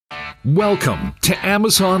Welcome to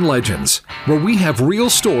Amazon Legends, where we have real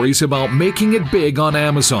stories about making it big on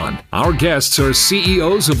Amazon. Our guests are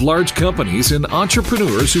CEOs of large companies and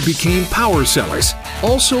entrepreneurs who became power sellers,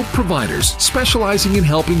 also providers specializing in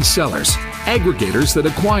helping sellers, aggregators that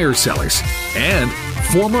acquire sellers, and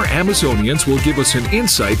former Amazonians will give us an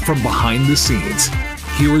insight from behind the scenes.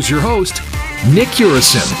 Here is your host, Nick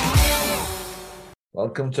Urison.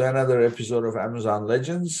 Welcome to another episode of Amazon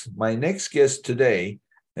Legends. My next guest today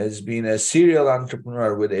has been a serial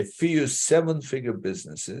entrepreneur with a few seven-figure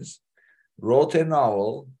businesses, wrote a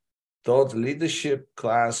novel, taught leadership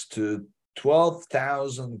class to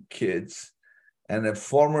 12,000 kids, and a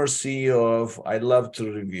former CEO of I Love to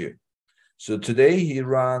Review. So today he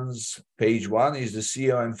runs Page One. He's the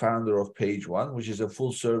CEO and founder of Page One, which is a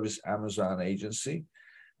full-service Amazon agency.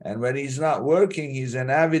 And when he's not working, he's an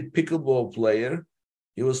avid pickleball player.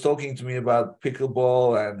 He was talking to me about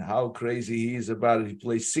pickleball and how crazy he is about it. He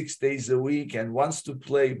plays 6 days a week and wants to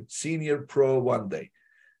play senior pro one day.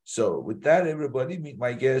 So with that, everybody, meet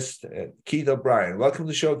my guest, Keith O'Brien. Welcome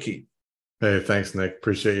to the show, Keith. Hey, thanks, Nick.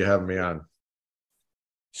 Appreciate you having me on.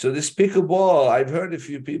 So this pickleball, I've heard a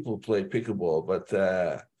few people play pickleball, but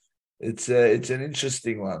it's an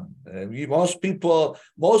interesting one.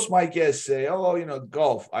 Most of my guests say,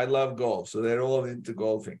 golf. I love golf. So they're all into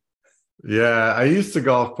golfing. Yeah, I used to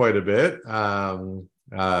golf quite a bit.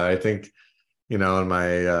 I think, in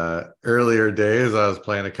my earlier days, I was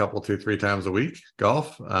playing a couple, 2-3 times a week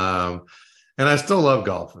golf. And I still love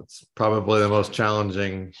golf. It's probably the most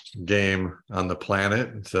challenging game on the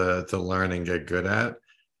planet to learn and get good at.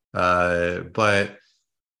 But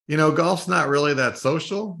golf's not really that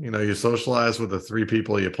social. You socialize with the 3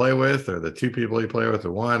 people you play with, or the 2 people you play with,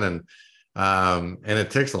 or one, and it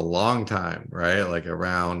takes a long time, right? Like a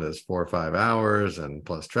round is 4 or 5 hours and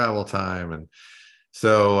plus travel time. And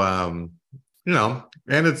so, and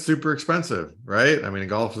it's super expensive, right? I mean,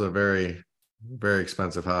 golf is a very, very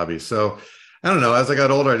expensive hobby. So I don't know, as I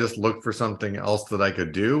got older, I just looked for something else that I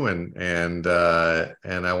could do. And I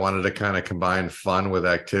wanted to kind of combine fun with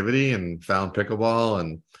activity, and found pickleball,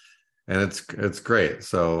 and it's great.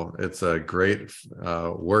 So it's a great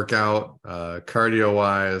workout, cardio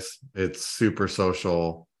wise. It's super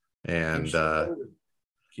social, and and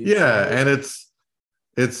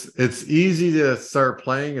it's easy to start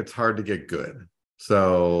playing. It's hard to get good.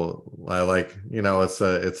 So I like, it's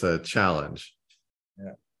a challenge.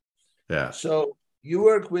 Yeah. So you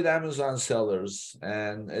work with Amazon sellers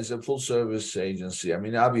and as a full service agency. I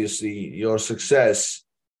mean, obviously your success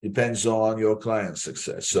depends on your client's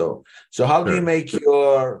success. So how do you make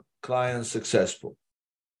your clients successful?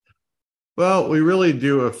 Well, we really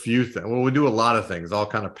do a few things. Well, we do a lot of things, all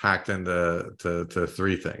kind of packed into to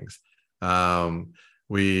 3 things.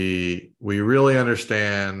 We really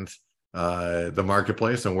understand the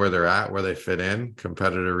marketplace and where they're at, where they fit in,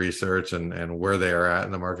 competitor research, and where they are at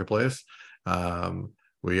in the marketplace.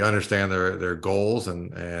 We understand their goals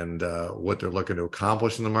and what they're looking to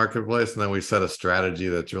accomplish in the marketplace. And then we set a strategy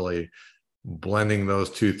that's really blending those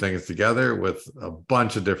 2 things together with a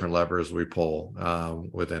bunch of different levers we pull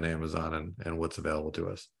within Amazon and what's available to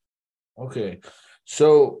us. Okay.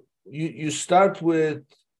 So you start with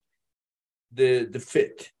the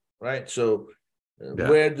fit, right? So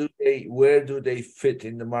where do they fit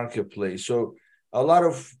in the marketplace? So a lot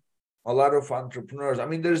of entrepreneurs, I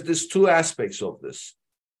mean, there's 2 aspects of this.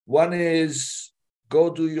 One is go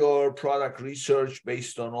do your product research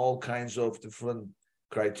based on all kinds of different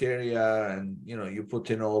criteria, and you put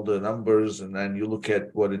in all the numbers, and then you look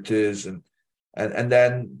at what it is, and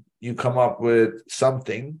then you come up with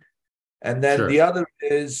something. And then the other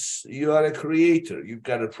is you are a creator. You've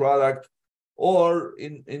got a product, or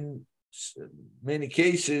in many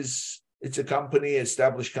cases it's a company,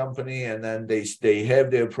 established company, and then they have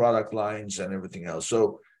their product lines and everything else.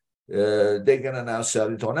 So they're gonna now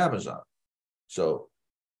sell it on Amazon. So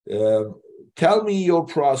tell me your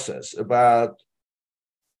process about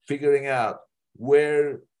figuring out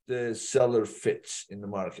where the seller fits in the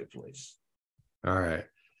marketplace. All right.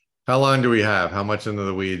 How long do we have? How much into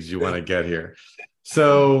the weeds do you want to get here?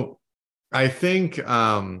 So I think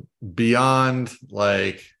beyond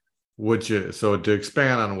like to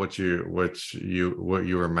expand on what you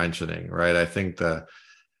were mentioning, right? I think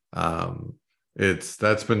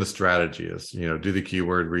that's been the strategy is, do the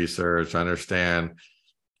keyword research, understand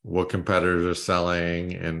what competitors are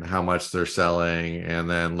selling and how much they're selling, and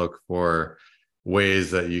then look for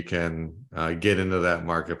ways that you can get into that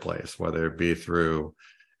marketplace, whether it be through,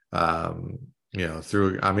 back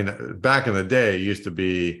in the day, it used to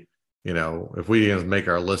be, if we can make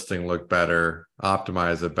our listing look better,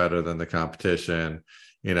 optimize it better than the competition,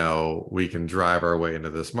 we can drive our way into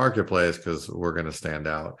this marketplace because we're going to stand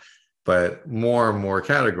out. But more and more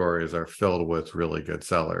categories are filled with really good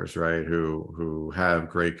sellers, right? Who have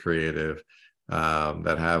great creative,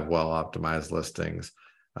 that have well optimized listings.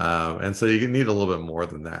 And so you need a little bit more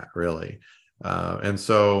than that, really. And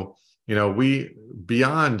so, we,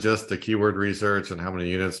 beyond just the keyword research and how many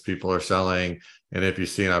units people are selling, and if you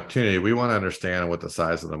see an opportunity, we want to understand what the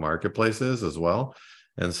size of the marketplace is as well.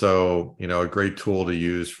 And so, a great tool to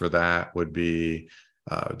use for that would be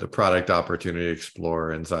the Product Opportunity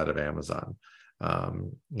Explorer inside of Amazon.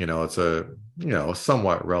 It's a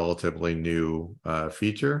somewhat relatively new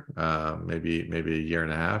feature, maybe a year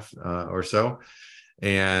and a half or so,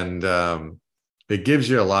 and it gives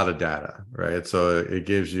you a lot of data, right? So it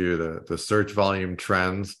gives you the search volume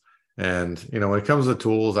trends, and when it comes to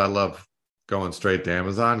tools, I love going straight to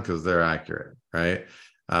Amazon because they're accurate, right?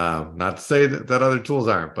 Not to say that other tools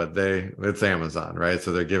aren't, but it's Amazon, right?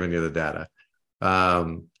 So they're giving you the data.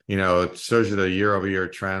 It shows you the year-over-year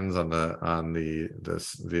trends on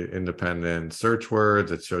the independent search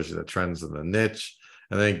words. It shows you the trends in the niche,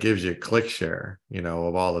 and then it gives you click share,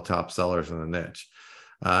 of all the top sellers in the niche.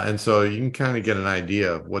 And so you can kind of get an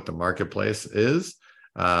idea of what the marketplace is,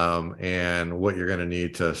 and what you're going to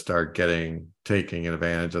need to start taking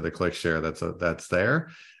advantage of the click share that's there.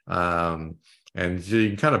 And you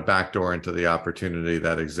can kind of backdoor into the opportunity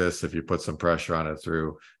that exists if you put some pressure on it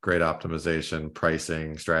through great optimization,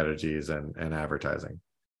 pricing strategies, and advertising.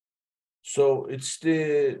 So it's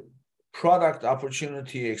the Product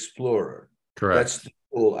Opportunity Explorer. Correct. That's the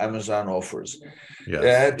tool Amazon offers.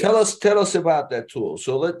 Yes. Tell us about that tool.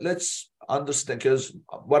 So let's understand, because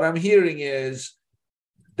what I'm hearing is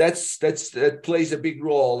that plays a big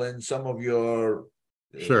role in some of your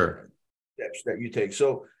steps that you take.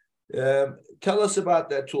 So tell us about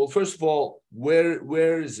that tool. First of all,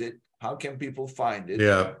 where is it? How can people find it?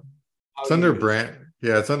 Yeah, it's under brand.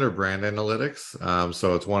 Yeah, it's under Brand Analytics.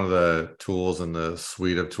 So it's one of the tools in the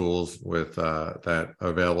suite of tools with that are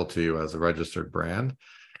available to you as a registered brand.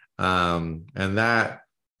 And that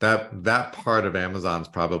part of Amazon's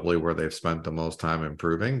probably where they've spent the most time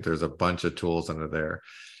improving. There's a bunch of tools under there.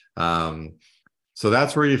 So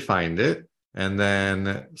that's where you find it. And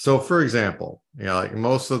then, so for example, like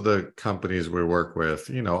most of the companies we work with,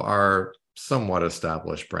 are somewhat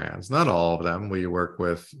established brands. Not all of them. We work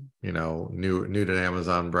with, new to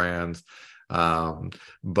Amazon brands.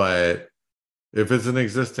 But if it's an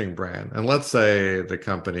existing brand, and let's say the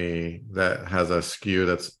company that has a SKU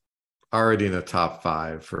that's already in the top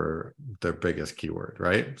 5 for their biggest keyword,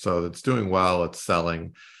 right? So it's doing well, it's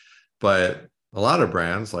selling. But a lot of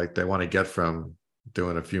brands, like, they want to get from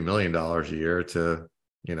doing a few $1 million a year to,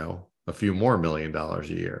 a few more $1 million a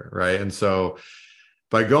year, right? And so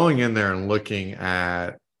by going in there and looking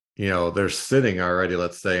at, they're sitting already,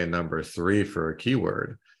 let's say, in number 3 for a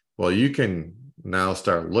keyword. Well, you can now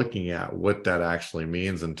start looking at what that actually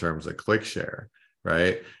means in terms of click share,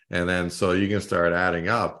 right? And then so you can start adding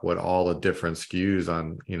up what all the different SKUs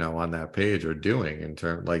on that page are doing in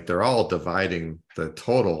terms, like, they're all dividing the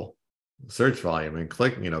total search volume and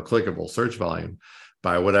clickable search volume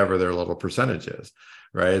by whatever their little percentage is,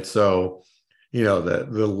 right? So,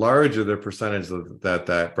 the larger the percentage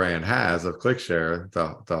that brand has of click share,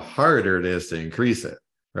 the harder it is to increase it,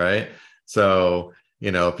 right? So,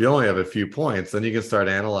 if you only have a few points, then you can start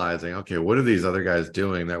analyzing, okay, what are these other guys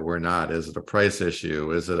doing that we're not? Is it a price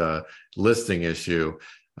issue? Is it a listing issue?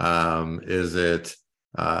 Is it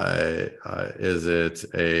a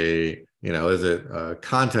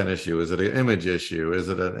content issue? Is it an image issue? Is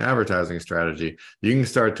it an advertising strategy? You can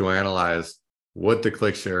start to analyze what the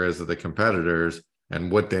click share is of the competitors and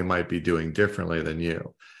what they might be doing differently than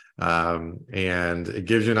you. And it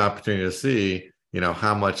gives you an opportunity to see,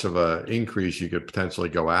 how much of an increase you could potentially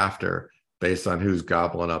go after based on who's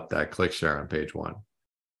gobbling up that click share on page 1.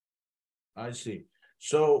 I see.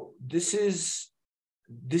 So this is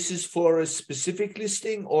for a specific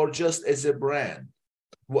listing or just as a brand?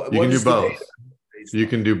 You can do both. You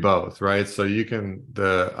can do both, right? So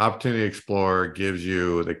the Opportunity Explorer gives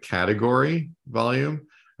you the category volume,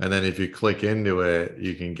 and then if you click into it,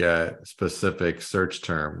 you can get specific search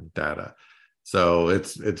term data. So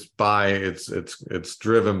it's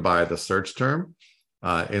driven by the search term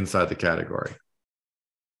inside the category.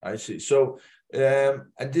 I see. So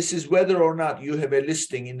and this is whether or not you have a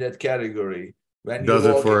listing in that category. Does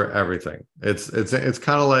it for everything. It's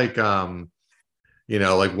kind of like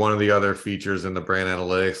like one of the other features in the Brand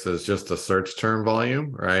Analytics is just the search term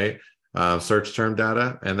volume, right? Search term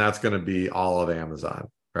data, and that's going to be all of Amazon,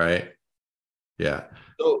 right? Yeah.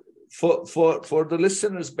 So for the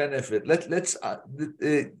listeners' benefit, let's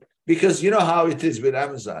because you know how it is with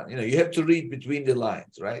Amazon. You have to read between the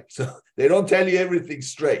lines, right? So they don't tell you everything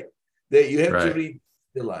straight. You have to read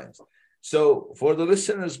the lines. So for the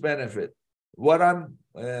listeners' benefit, what I'm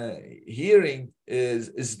hearing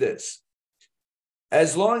is this: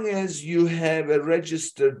 as long as you have a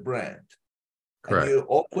registered brand, and you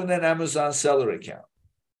open an Amazon seller account,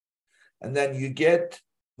 and then you get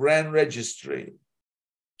brand registry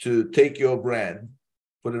to take your brand,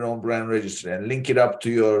 put it on brand registry, and link it up to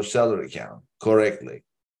your seller account correctly.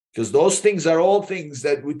 Because those things are all things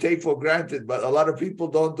that we take for granted, but a lot of people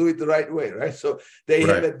don't do it the right way, right? So they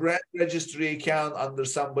have a brand registry account under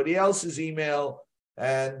somebody else's email,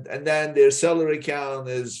 and then their seller account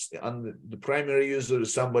is on the primary user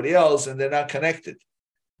is somebody else, and they're not connected.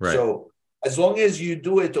 So as long as you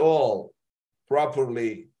do it all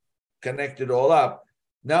properly, connect it all up,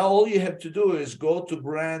 now all you have to do is go to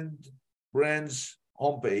brand's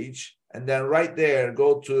homepage, and then right there,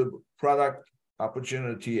 go to Product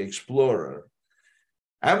Opportunity Explorer.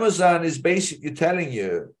 Amazon is basically telling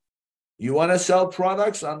you, you want to sell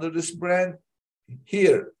products under this brand?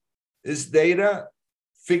 Here is data,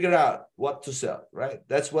 figure out what to sell, right?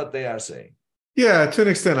 That's what they are saying. Yeah, to an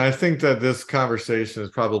extent, I think that this conversation is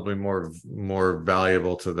probably more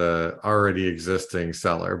valuable to the already existing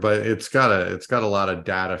seller, but it's got a lot of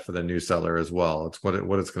data for the new seller as well. It's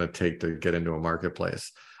what it's going to take to get into a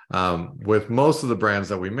marketplace. With most of the brands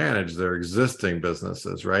that we manage, they're existing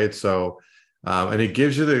businesses, right? So, and it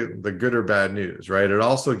gives you the good or bad news, right? It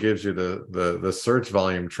also gives you the search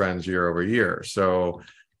volume trends year over year. So,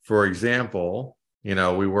 for example,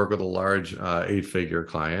 we work with a large 8-figure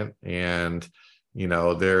client, and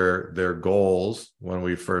their goals when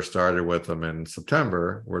we first started with them in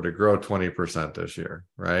September were to grow 20% this year,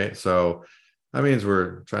 right? So that means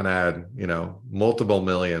we're trying to add, multiple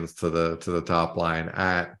millions to the top line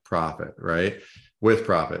at profit, right? With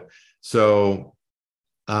profit. So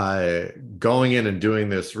going in and doing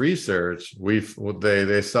this research,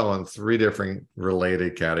 they sell in 3 different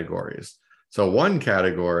related categories. So one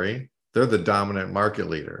category, they're the dominant market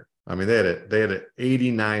leader. I mean, they had an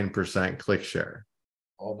 89% click share.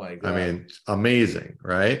 Oh my God. I mean, amazing,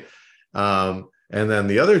 right? And then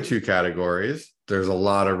the other 2 categories, there's a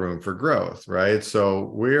lot of room for growth, right?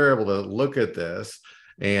 So we're able to look at this,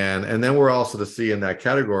 and then we're also to see in that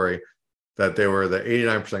category that they were the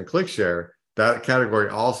 89% click share. That category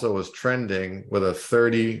also was trending with a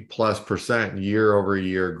 30+% year over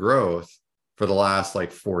year growth for the last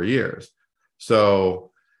 4 years. So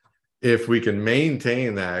if we can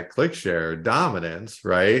maintain that click share dominance,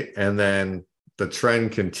 right, and then the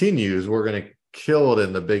trend continues, we're going to kill it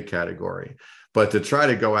in the big category. But to try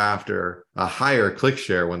to go after a higher click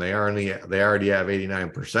share when they already have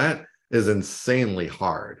 89% is insanely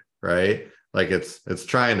hard, right? It's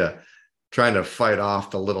trying to fight off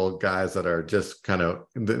the little guys that are just kind of,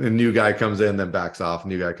 the new guy comes in, then backs off,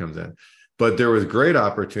 new guy comes in. But there was great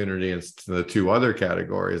opportunity in the 2 other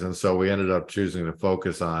categories. And so we ended up choosing to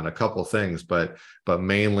focus on a couple things, but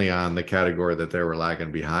mainly on the category that they were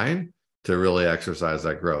lagging behind to really exercise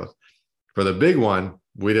that growth. For the big one,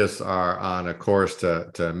 we just are on a course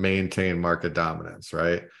to maintain market dominance,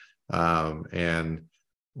 right? And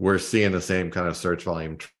we're seeing the same kind of search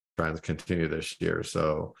volume trends continue this year.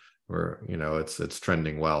 So we're, it's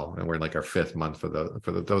trending well, and we're in our 5th month for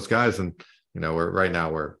those guys. And,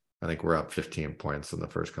 I think we're up 15 points in the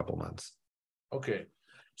first couple months. Okay.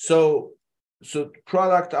 So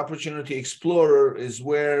Product Opportunity Explorer is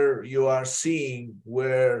where you are seeing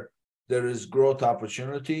where there is growth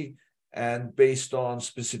opportunity, and based on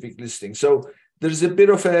specific listings. So there's a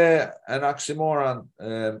bit of an oxymoron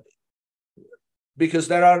because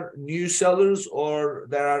there are new sellers, or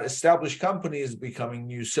there are established companies becoming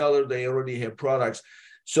new seller. They already have products.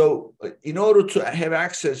 So in order to have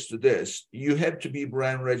access to this, you have to be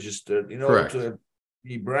brand registered. In order to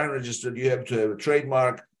be brand registered, you have to have a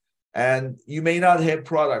trademark, and you may not have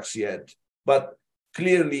products yet, but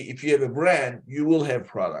clearly if you have a brand, you will have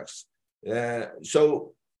products.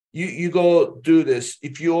 So you go do this.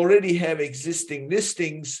 If you already have existing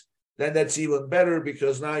listings, then that's even better,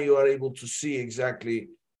 because now you are able to see exactly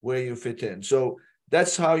where you fit in. So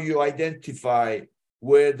that's how you identify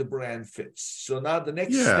where the brand fits. So now the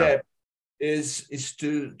next step is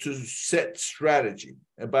to set strategy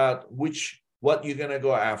about what you're going to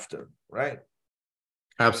go after, right?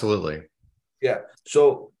 Absolutely. Yeah.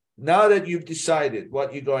 So now that you've decided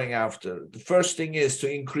what you're going after, the first thing is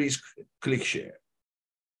to increase click share.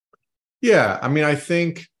 Yeah. I mean, I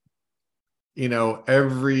think,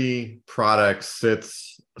 every product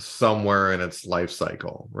sits somewhere in its life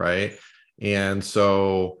cycle, right? And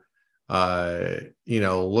so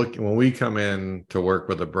look, when we come in to work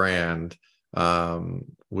with a brand,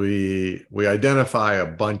 we identify a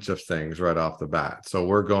bunch of things right off the bat. So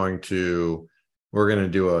we're going to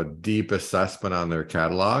do a deep assessment on their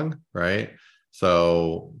catalog, right?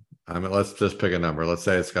 So let's just pick a number. Let's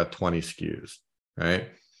say it's got 20 SKUs, right?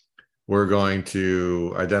 We're going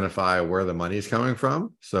to identify where the money's coming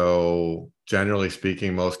from. So generally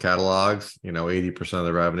speaking, most catalogs, 80% of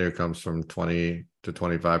the revenue comes from 20 to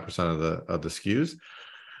 25% of the SKUs.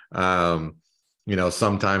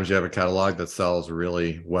 Sometimes you have a catalog that sells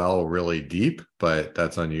really well, really deep, but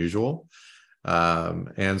that's unusual.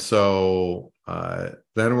 And so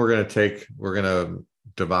then we're going to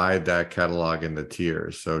divide that catalog into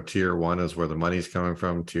tiers. So tier 1 is where the money's coming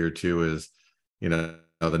from. Tier 2 is,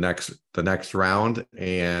 the next round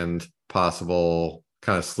and possible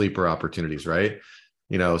kind of sleeper opportunities, right?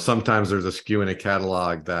 Sometimes there's a SKU in a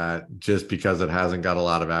catalog that just because it hasn't got a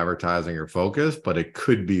lot of advertising or focus, but it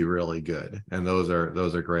could be really good. And those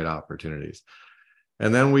are great opportunities.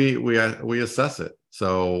 And then we assess it.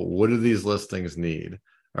 So what do these listings need?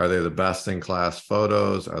 Are they the best in class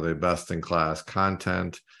photos? Are they best in class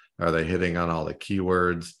content? Are they hitting on all the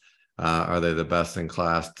keywords? Are they the best in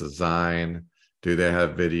class design? Do they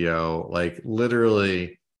have video? Like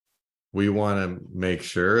literally, we want to make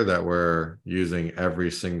sure that we're using every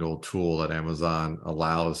single tool that Amazon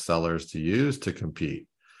allows sellers to use to compete,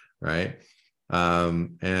 right?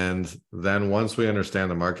 And then once we understand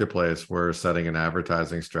the marketplace, we're setting an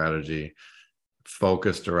advertising strategy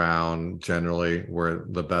focused around generally where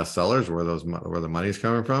the best sellers, where the money's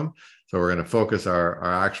coming from. So we're going to focus our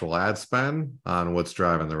actual ad spend on what's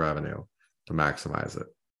driving the revenue to maximize it.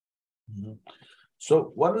 Mm-hmm.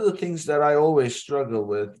 So one of the things that I always struggle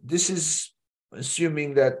with, this is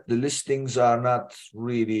assuming that the listings are not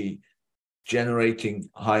really generating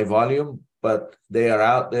high volume, but they are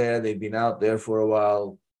out there, they've been out there for a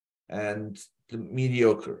while, and the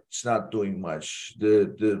mediocre, it's not doing much.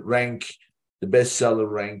 The bestseller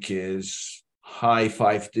rank is high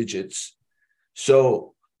 5 digits.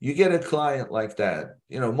 So you get a client like that.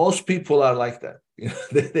 Most people are like that.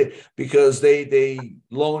 Because they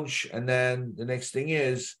launch and then the next thing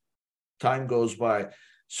is time goes by.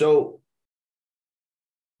 So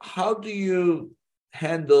how do you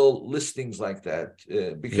handle listings like that?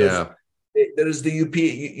 Because there is the UP.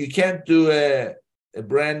 You can't do a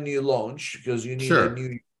brand new launch because you need a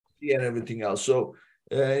new UP and everything else. So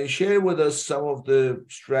share with us some of the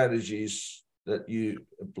strategies that you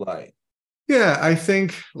apply. Yeah, I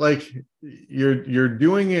think like you're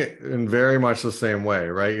doing it in very much the same way,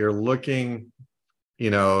 right? You're looking,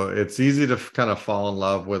 it's easy to kind of fall in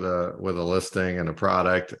love with a listing and a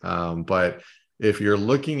product, but if you're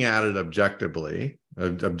looking at it objectively,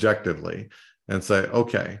 and say,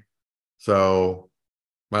 okay, so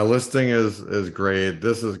my listing is great,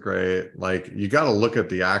 this is great. Like you got to look at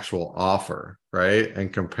the actual offer, right,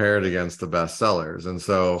 and compare it against the best sellers, and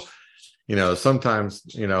so. Sometimes,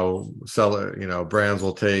 brands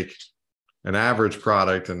will take an average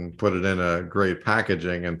product and put it in a great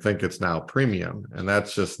packaging and think it's now premium. And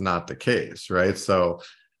that's just not the case, right? So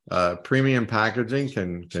premium packaging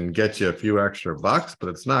can get you a few extra bucks, but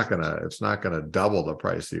it's not gonna double the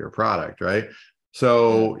price of your product, right?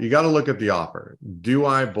 So you got to look at the offer. Do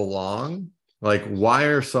I belong? Like,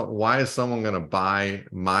 why is someone going to buy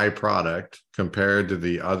my product compared to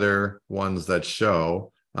the other ones that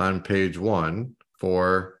show on page 1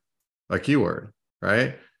 for a keyword,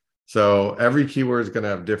 right? So every keyword is going to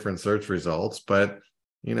have different search results, but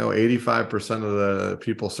 85% of the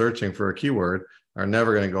people searching for a keyword are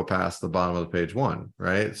never going to go past the bottom of the page 1,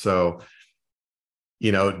 right? So,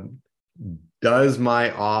 does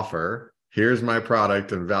my offer, here's my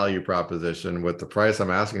product and value proposition with the price I'm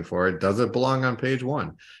asking for it, does it belong on page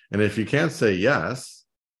 1? And if you can't say yes,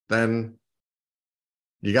 then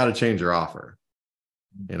you got to change your offer.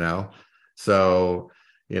 So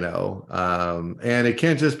and it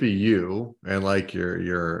can't just be you and like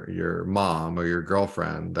your mom or your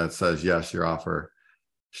girlfriend that says yes, your offer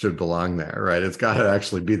should belong there, right? It's got to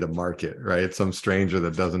actually be the market, right? Some stranger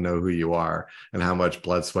that doesn't know who you are and how much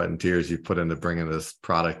blood, sweat, and tears you put into bringing this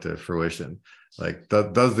product to fruition. Like,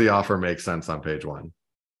 does the offer make sense on page 1?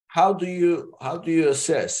 How do you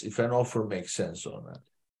assess if an offer makes sense or not?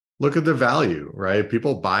 Look at the value, right?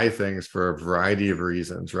 People buy things for a variety of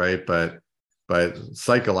reasons, right? But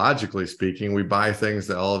psychologically speaking, we buy things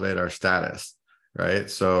to elevate our status, right?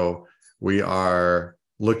 So we are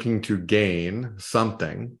looking to gain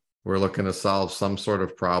something. We're looking to solve some sort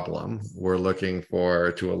of problem. We're looking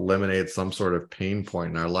to eliminate some sort of pain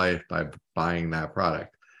point in our life by buying that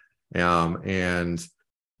product. And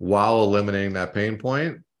while eliminating that pain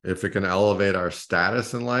point, if it can elevate our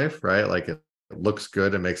status in life, right? Like it looks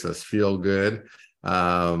good, it makes us feel good,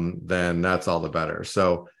 then that's all the better.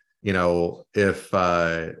 So, if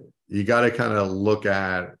you got to kind of look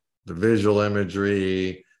at the visual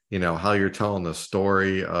imagery, how you're telling the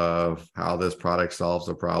story of how this product solves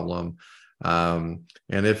a problem. And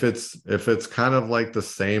if it's kind of like the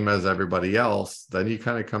same as everybody else, then you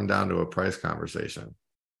kind of come down to a price conversation.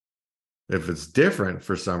 If it's different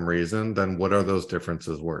for some reason, then what are those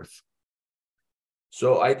differences worth?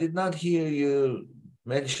 So I did not hear you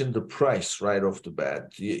mention the price right off the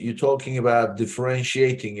bat. You're talking about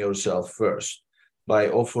differentiating yourself first by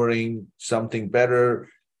offering something better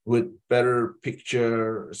with better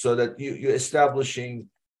picture, so that you're establishing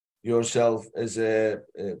yourself as I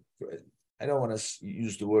don't want to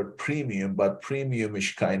use the word premium, but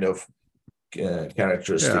premium-ish kind of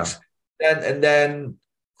characteristics. Yeah. And then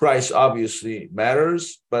price obviously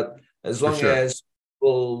matters, but as long as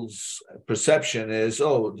people's perception is,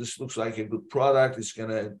 oh, this looks like a good product, it's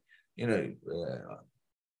gonna,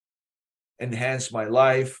 enhance my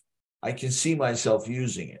life, I can see myself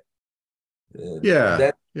using it.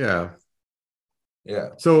 Yeah.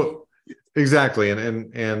 So exactly,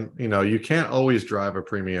 and you can't always drive a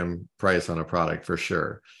premium price on a product for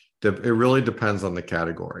sure. It really depends on the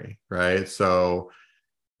category, right? So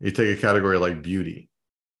you take a category like beauty.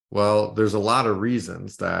 Well, there's a lot of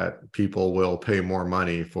reasons that people will pay more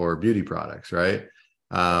money for beauty products, right?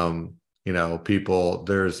 There's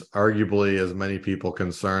arguably as many people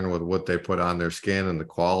concerned with what they put on their skin and the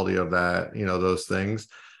quality of that, those things,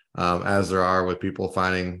 as there are with people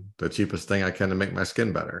finding the cheapest thing I can to make my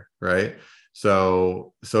skin better, right?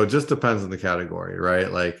 So it just depends on the category,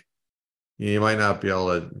 right? Like you might not be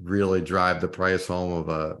able to really drive the price home of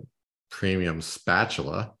a premium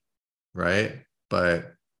spatula, right?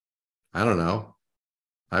 But I don't know.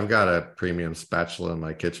 I've got a premium spatula in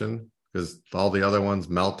my kitchen because all the other ones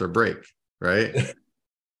melt or break, right?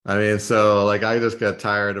 I mean, so like I just got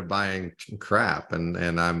tired of buying crap,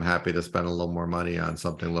 and I'm happy to spend a little more money on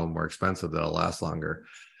something a little more expensive that'll last longer.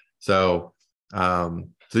 So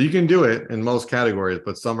you can do it in most categories,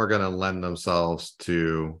 but some are going to lend themselves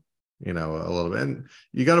to, a little bit. And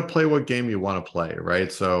you got to play what game you want to play,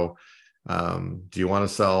 right? So do you want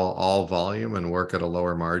to sell all volume and work at a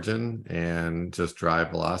lower margin and just drive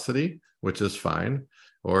velocity, which is fine?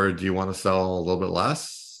 Or do you want to sell a little bit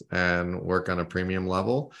less and work on a premium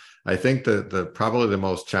level? I think that probably the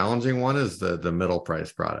most challenging one is the middle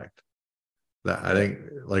price product. That I think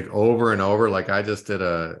like over and over, like I just did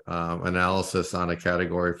a analysis on a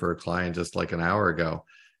category for a client just like an hour ago,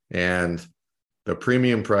 and the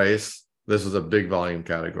premium price, this is a big volume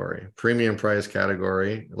category, premium price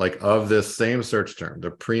category, like of this same search term,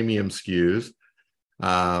 the premium SKUs,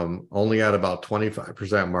 only had about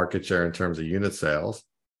 25% market share in terms of unit sales,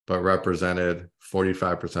 but represented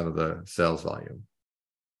 45% of the sales volume.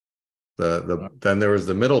 Then there was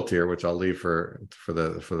the middle tier, which I'll leave for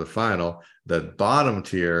the final. The bottom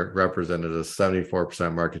tier represented a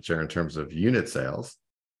 74% market share in terms of unit sales,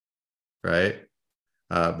 right?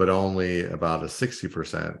 But only about a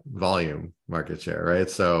 60% volume market share, right?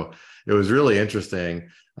 So it was really interesting.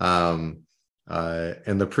 And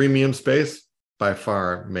the premium space by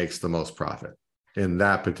far makes the most profit in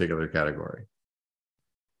that particular category.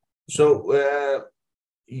 So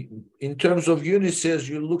in terms of unit sales,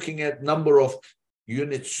 you're looking at number of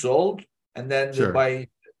units sold, and then by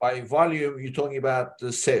volume, you're talking about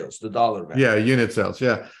the sales, the dollar value. Yeah, unit sales.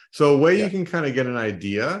 Yeah. So a way you can kind of get an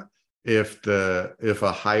idea if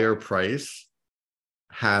a higher price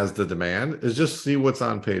has the demand is just see what's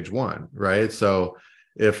on page one, right? So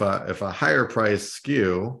if a higher price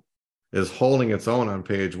SKU is holding its own on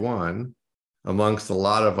page one amongst a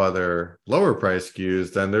lot of other lower price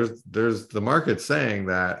SKUs, then there's the market saying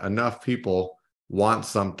that enough people want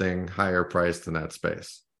something higher priced in that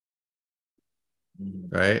space,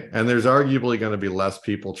 right? And there's arguably going to be less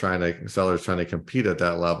people sellers trying to compete at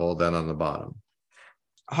that level than on the bottom.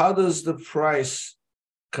 How does the price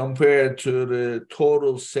compare to the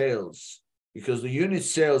total sales? Because the unit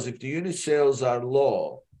sales, if the unit sales are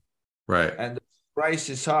low, right, and the price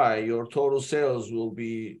is high, your total sales will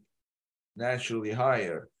be naturally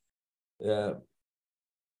higher.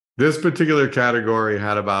 This particular category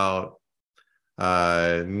had about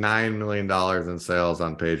 $9 million in sales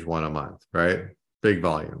on page one a month, right? Big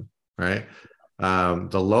volume, right?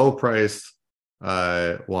 The low priced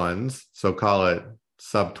ones, so call it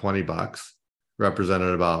sub $20,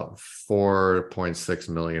 represented about 4.6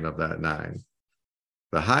 million of that 9.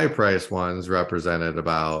 The high price ones represented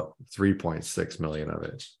about 3.6 million of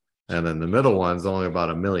it. And then the middle ones only about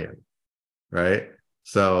 1 million, right?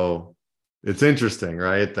 So it's interesting,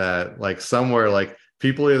 right? That like somewhere like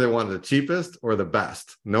people either want the cheapest or the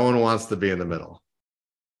best. No one wants to be in the middle.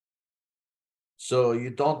 So you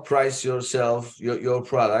don't price yourself, your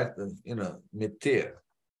product, mid-tier.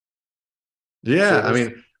 Yeah,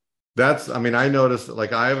 I mean, I noticed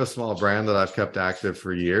like I have a small brand that I've kept active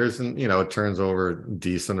for years, and it turns over a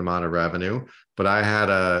decent amount of revenue. But I had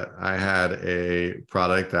a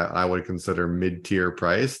product that I would consider mid-tier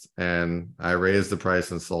priced, and I raised the price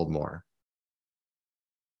and sold more.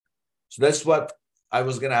 So that's what I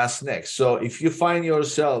was going to ask next. So if you find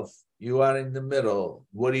yourself, you are in the middle,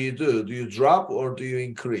 what do? Do you drop or do you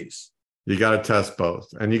increase? You got to test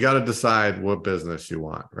both, and you got to decide what business you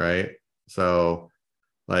want, right? So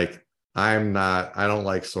like I don't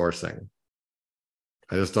like sourcing.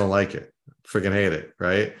 I just don't like it. Freaking hate it,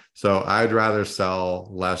 right? So I'd rather sell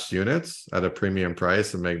less units at a premium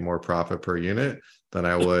price and make more profit per unit than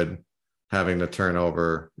I would having to turn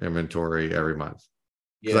over inventory every month.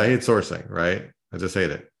 Because I hate sourcing, right? I just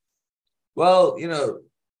hate it. Well,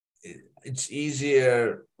 it's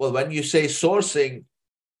easier. Well, when you say sourcing,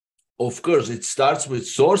 of course, it starts with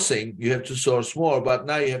sourcing. You have to source more, but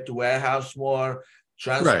now you have to warehouse more,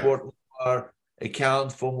 transport more,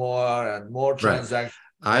 account for more, and more transactions.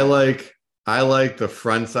 Right. I like the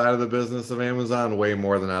front side of the business of Amazon way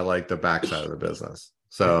more than I like the back side of the business.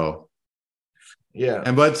 So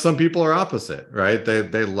but some people are opposite, right?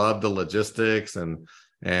 They love the logistics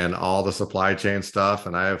and all the supply chain stuff.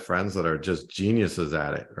 And I have friends that are just geniuses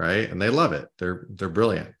at it, right? And they love it. They're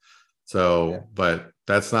brilliant. So, but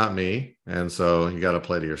that's not me. And so you got to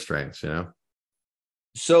play to your strengths,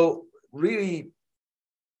 So really,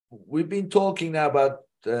 we've been talking now about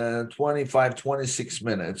 25, 26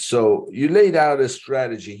 minutes. So you laid out a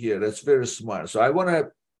strategy here. That's very smart. So I want to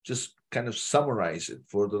just kind of summarize it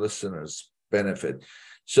for the listeners' benefit.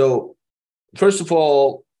 So first of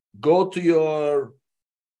all, go to your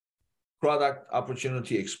product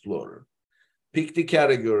opportunity explorer, pick the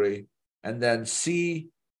category, and then see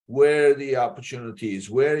where the opportunity is,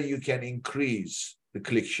 where you can increase the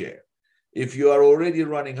click share. If you are already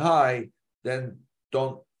running high, then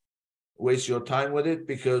don't waste your time with it,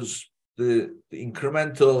 because the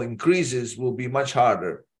incremental increases will be much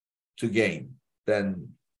harder to gain than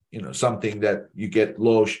something that you get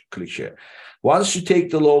low click share. Once you take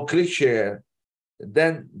the low click share,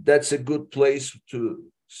 then that's a good place to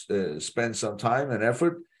spend some time and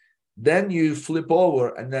effort. Then you flip over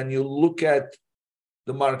and then you look at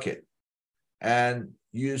the market, and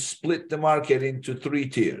you split the market into 3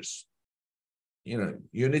 tiers.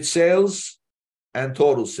 Unit sales and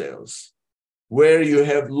total sales, where you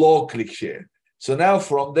have low click share. So now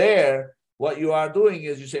from there, what you are doing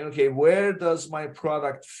is you're saying, okay, where does my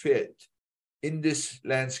product fit in this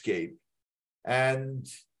landscape? And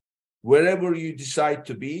wherever you decide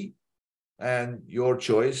to be, and your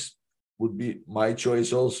choice would be my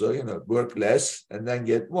choice also, work less and then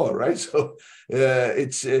get more, right? So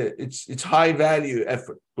it's high value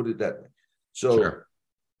effort, put it that way. So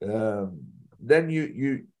then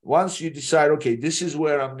you once you decide, okay, this is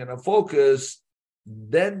where I'm going to focus,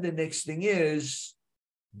 then the next thing is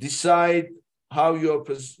decide how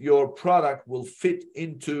your product will fit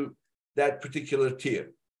into that particular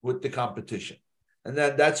tier with the competition. And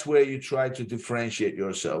then that's where you try to differentiate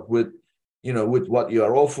yourself with what you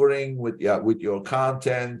are offering, with your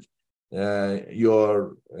content,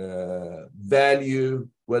 your value,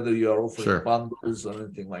 whether you are offering bundles or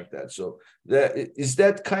anything like that. So is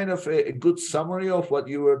that kind of a good summary of what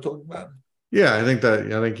you were talking about? Yeah, I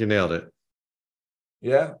think you nailed it.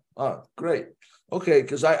 Yeah. Oh, great. Okay,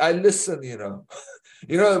 because I listen.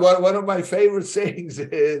 One of my favorite sayings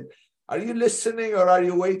is, "Are you listening or are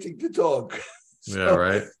you waiting to talk?" So,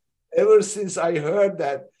 right. Ever since I heard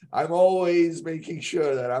that, I'm always making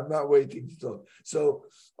sure that I'm not waiting to talk. So,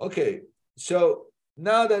 okay. So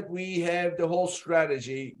now that we have the whole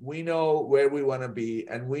strategy, we know where we want to be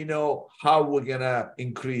and we know how we're going to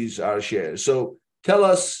increase our shares. So tell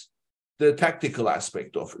us the tactical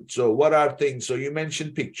aspect of it. So what are things? So you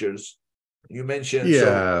mentioned pictures. You mentioned...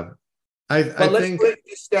 Yeah. Let's break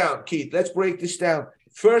this down, Keith. Let's break this down.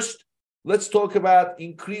 First, let's talk about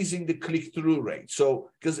increasing the click-through rate. So,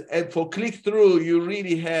 because for click-through, you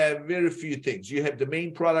really have very few things. You have the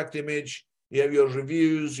main product image, you have your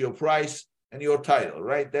reviews, your price, and your title,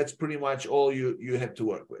 right? That's pretty much all you have to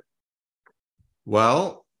work with.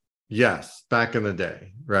 Well, yes, back in the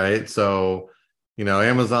day, right? So,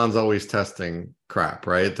 Amazon's always testing crap,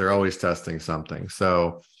 right? They're always testing something.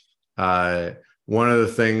 So, one of the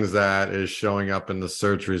things that is showing up in the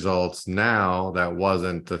search results now that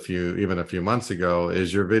wasn't even a few months ago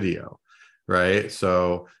is your video, right?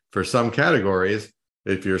 So for some categories,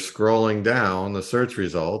 if you're scrolling down the search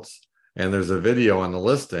results and there's a video on the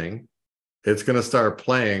listing, it's going to start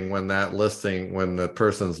playing when the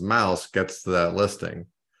person's mouse gets to that listing.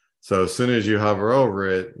 So as soon as you hover over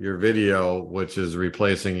it, your video, which is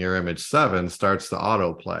replacing your image 7, starts to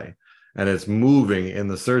autoplay, and it's moving in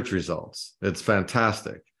the search results. It's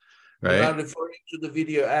fantastic, right? You're not referring to the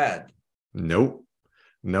video ad. Nope.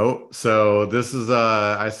 So this is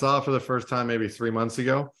I saw it for the first time maybe 3 months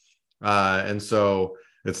ago. And so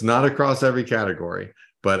it's not across every category,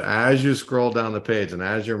 but as you scroll down the page and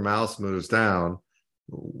as your mouse moves down,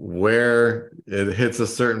 where it hits a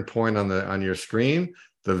certain point on your screen,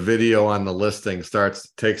 the video on the listing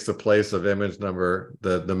takes the place of image number,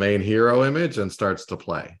 the main hero image, and starts to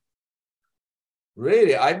play.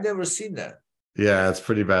 Really? I've never seen that. Yeah, it's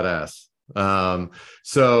pretty badass.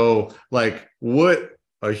 So like, what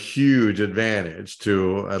a huge advantage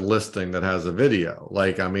to a listing that has a video.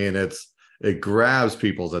 Like, I mean, it grabs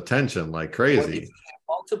people's attention like crazy.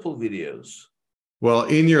 Multiple videos. Well,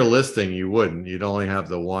 in your listing, you'd only have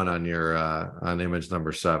the one on your on image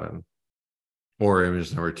number 7 or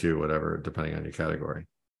image number 2, whatever, depending on your category.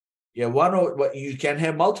 Yeah, you can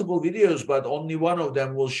have multiple videos, but only one of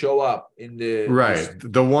them will show up in the right.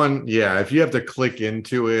 The one, yeah. If you have to click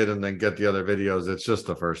into it and then get the other videos, it's just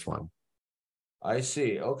the first one. I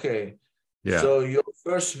see. Okay. Yeah. So your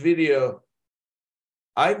first video,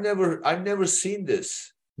 I've never seen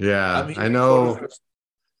this. Yeah, I know.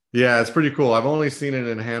 Yeah, it's pretty cool. I've only seen it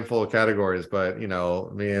in a handful of categories, but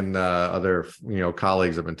me and other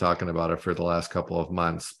colleagues have been talking about it for the last couple of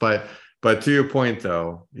months. But to your point,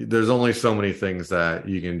 though, there's only so many things that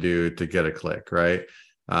you can do to get a click, right?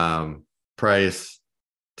 Price,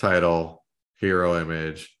 title, hero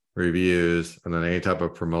image, reviews, and then any type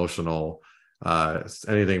of promotional,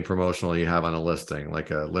 anything promotional you have on a listing,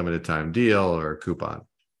 like a limited time deal or a coupon.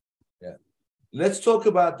 Yeah. Let's talk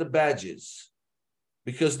about the badges,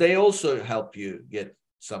 because they also help you get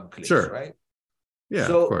some clicks, sure. Right? Yeah,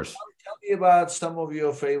 so of course. Tell me about some of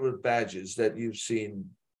your favorite badges that you've seen.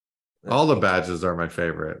 All the badges are my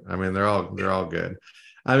favorite. I mean, they're all good.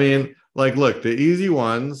 I mean, like, look, the easy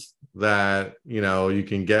ones that, you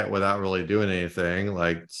can get without really doing anything,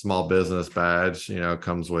 like small business badge,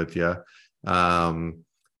 comes with you.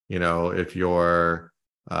 If you're,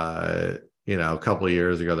 a couple of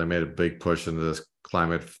years ago, they made a big push into this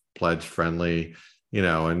climate pledge friendly,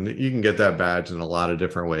 and you can get that badge in a lot of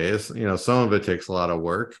different ways. Some of it takes a lot of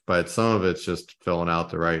work, but some of it's just filling out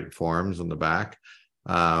the right forms in the back.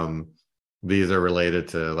 These are related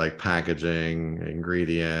to like packaging,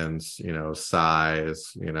 ingredients,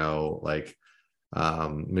 size,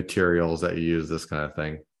 materials that you use, this kind of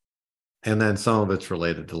thing. And then some of it's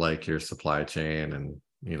related to like your supply chain and,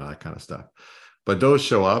 that kind of stuff. But those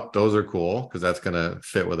show up, those are cool because that's going to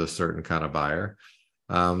fit with a certain kind of buyer.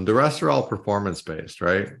 The rest are all performance based,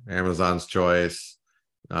 right? Amazon's Choice,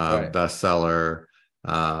 right. Bestseller,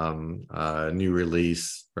 new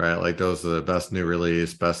release, right? Like those are the best new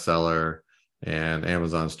release, bestseller, and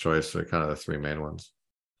Amazon's Choice are kind of the 3 main ones.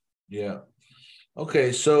 Yeah.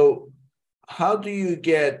 Okay. So how do you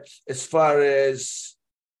get, as far as,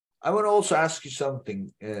 I want to also ask you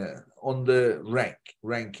something on the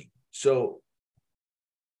ranking. So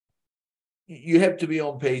you have to be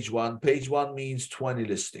on page 1. Page 1 means 20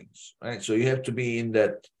 listings, right? So you have to be in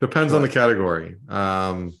that. Depends on the category.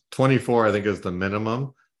 24, I think, is the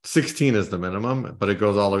minimum. 16 is the minimum, but it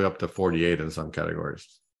goes all the way up to 48 in some categories.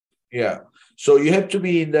 Yeah. So you have to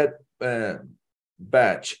be in that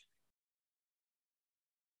batch.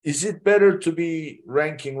 Is it better to be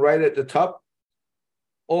ranking right at the top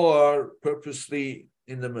or purposely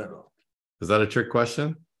in the middle? Is that a trick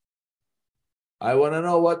question? I want to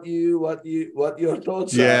know what your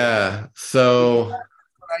thoughts are. Yeah. So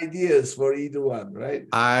ideas for either one, right?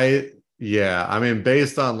 I mean,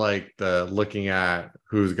 based on like looking at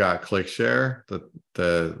who's got click share, I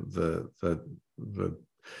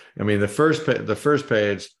mean, the first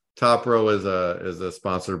page, top row is a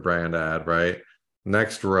sponsored brand ad, right?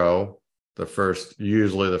 Next row,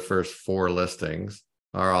 usually the first 4 listings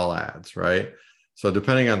are all ads, right? So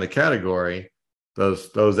depending on the category,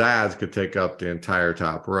 those ads could take up the entire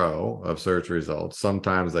top row of search results.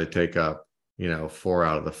 Sometimes they take up, 4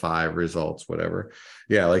 out of the 5 results, whatever.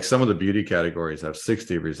 Yeah, like some of the beauty categories have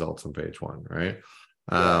 60 results on page 1, right?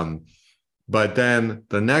 Yeah. But then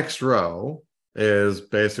the next row is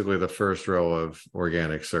basically the first row of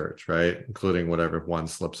organic search, right? Including whatever one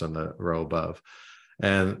slips in the row above.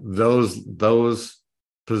 And those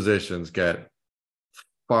positions get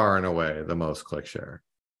far and away the most click share.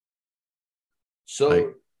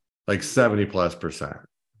 So like 70+%.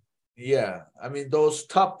 Yeah. I mean, those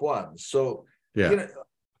top ones. So Yeah.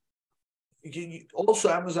 Also,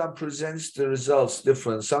 Amazon presents the results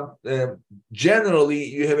different. Some generally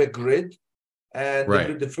you have a grid, and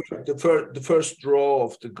right. the first row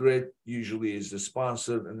of the grid usually is the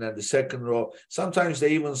sponsor, and then the second row. Sometimes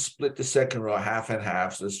they even split the second row half and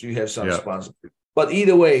half, so you have some sponsor. But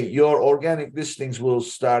either way, your organic listings will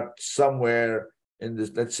start somewhere in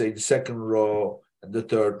the, let's say, the second row and the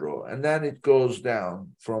third row, and then it goes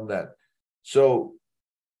down from that. So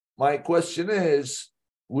my question is,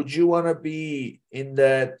 would you want to be in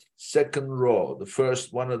that second row, the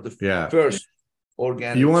first one of the first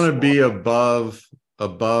organic? You want to be above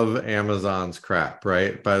Amazon's crap,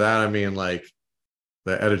 right? By that I mean like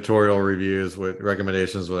the editorial reviews with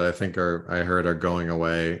recommendations, what I think I heard are going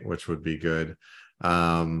away, which would be good.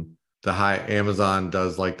 The Amazon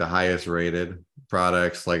does like the highest rated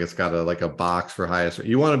products, like it's got a box for highest.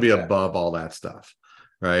 You want to be above all that stuff,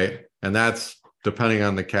 right? And that's depending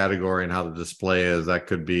on the category and how the display is. That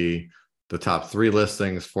could be the top 3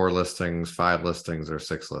 listings, 4 listings, 5 listings, or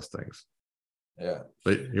 6 listings. Yeah,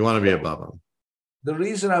 but you want to be above them. The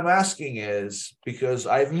reason I'm asking is because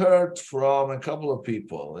I've heard from a couple of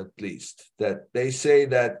people, at least, that they say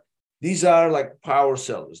that these are like power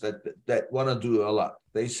sellers that want to do a lot.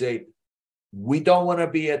 They say, we don't want to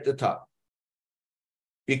be at the top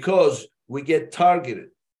because we get targeted.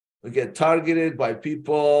 We get targeted by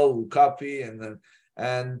people who copy, and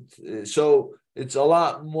so it's a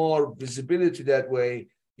lot more visibility that way.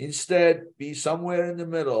 Instead, be somewhere in the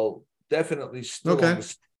middle, definitely still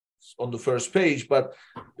on the first page, but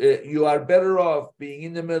you are better off being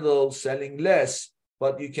in the middle, selling less,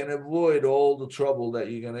 but you can avoid all the trouble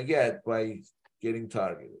that you're going to get by getting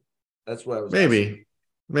targeted. That's what I was asking.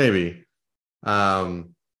 Maybe.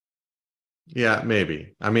 Yeah,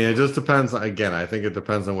 maybe. I mean, it just depends. Again, I think it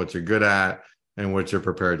depends on what you're good at and what you're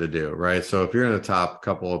prepared to do, right? So if you're in the top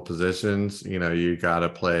couple of positions, you got to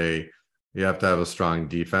play, you have to have a strong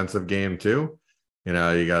defensive game too. You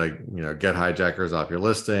got to, get hijackers off your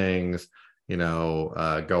listings,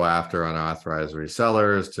 go after unauthorized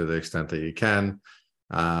resellers to the extent that you can.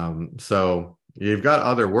 So you've got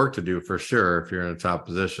other work to do for sure if you're in a top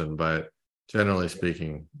position, but generally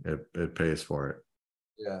speaking, it pays for it.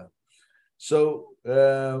 Yeah. So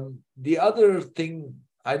the other thing,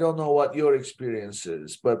 I don't know what your experience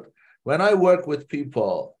is, but when I work with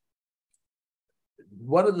people,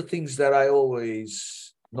 one of the things that I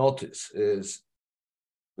always notice is,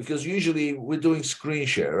 because usually we're doing screen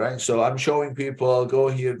share, right? So I'm showing people, go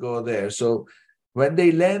here, go there. So when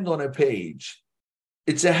they land on a page,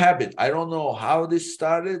 it's a habit. I don't know how this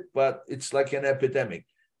started, but it's like an epidemic.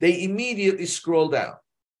 They immediately scroll down.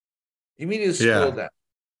 Down.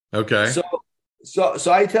 Okay.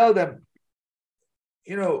 So I tell them,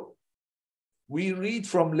 we read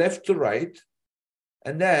from left to right,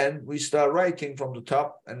 and then we start writing from the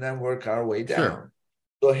top and then work our way down. Sure.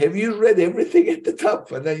 So have you read everything at the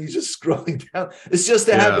top and then you're just scrolling down? It's just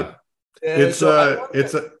a habit. It's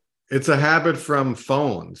a habit from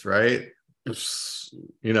phones, right?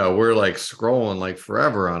 We're like scrolling like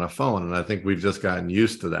forever on a phone, and I think we've just gotten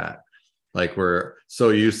used to that. Like we're so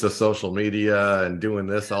used to social media and doing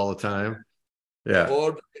this all the time. Yeah.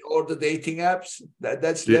 Or the dating apps.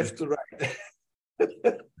 That's left to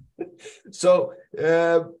right. So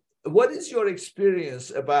what is your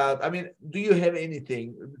experience about, do you have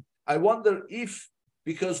anything? I wonder if,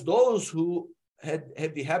 because those who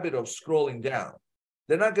have the habit of scrolling down,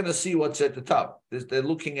 they're not going to see what's at the top. They're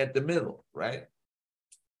looking at the middle, right?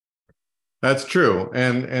 That's true.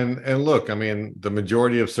 And look, the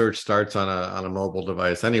majority of search starts on a mobile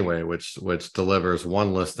device anyway, which delivers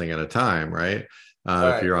one listing at a time, right?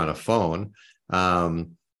 Right. If you're on a phone.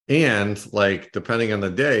 And like, depending on the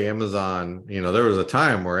day, Amazon, there was a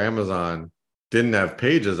time where Amazon didn't have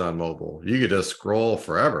pages on mobile. You could just scroll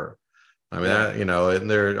forever. And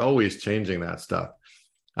they're always changing that stuff.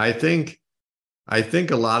 I think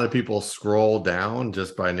a lot of people scroll down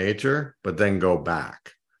just by nature, but then go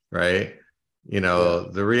back, right?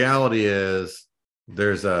 The reality is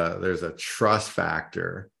there's a trust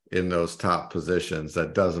factor in those top positions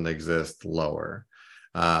that doesn't exist lower.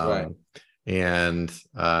 Right. And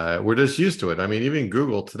we're just used to it. Even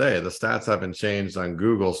Google today, the stats haven't changed on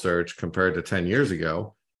Google search compared to 10 years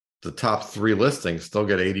ago. The top 3 listings still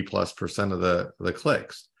get 80+% of the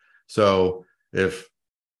clicks. So if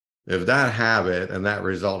that habit and that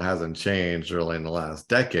result hasn't changed really in the last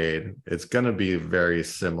decade, it's going to be very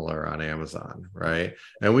similar on Amazon, right?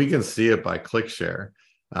 And we can see it by click share.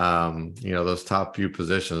 Those top few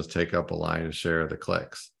positions take up a lion's share of the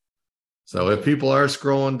clicks. So if people are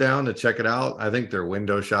scrolling down to check it out, I think they're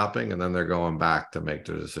window shopping and then they're going back to make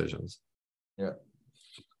their decisions. Yeah.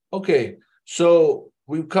 Okay. So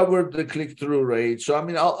we've covered the click-through rate. So I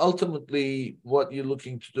mean, ultimately, what you're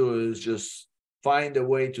looking to do is just find a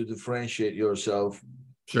way to differentiate yourself.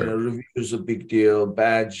 Sure. Review is a big deal.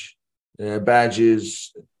 Badges.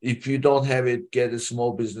 If you don't have it, get a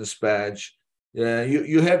small business badge.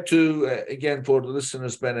 You have to, again, for the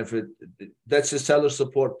listeners' benefit, that's a seller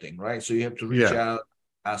support thing, right? So you have to reach out,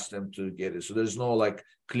 ask them to get it. So there's no like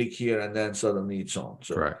click here and then suddenly it's on.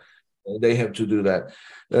 So correct. They have to do that.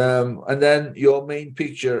 And then your main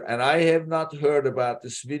picture. And I have not heard about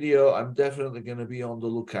this video. I'm definitely going to be on the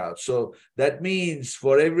lookout. So that means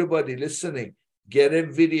for everybody listening, get a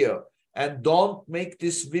video. And don't make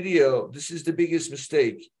this video. This is the biggest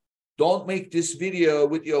mistake. Don't make this video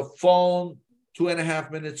with your phone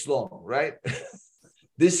 2.5 minutes long, right?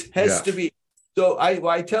 This has to be. So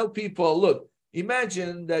I tell people, look,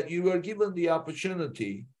 imagine that you were given the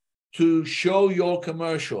opportunity to show your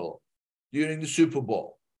commercial during the Super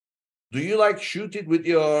Bowl. Do you like shoot it with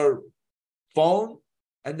your phone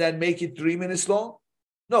and then make it 3 minutes long?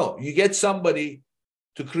 No, you get somebody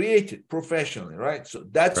to create it professionally, right? So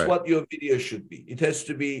that's what your video should be. It has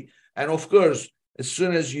to be, and of course, as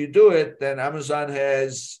soon as you do it, then Amazon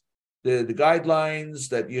has the guidelines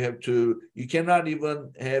that you cannot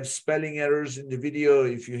even have spelling errors in the video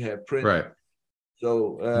if you have print. Right.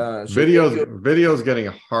 So, videos getting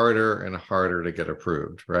harder and harder to get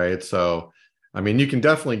approved, right? So, I mean, you can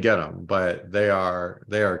definitely get them, but they are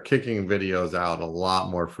kicking videos out a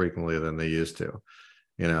lot more frequently than they used to,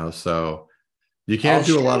 so you can't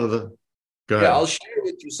do a lot of the. Go ahead. Yeah, I'll share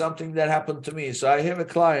with you something that happened to me. So I have a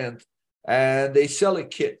client and they sell a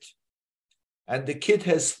kit, and the kit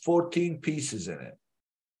has 14 pieces in it,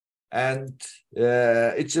 and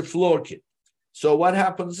it's a floor kit. So what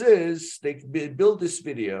happens is they build this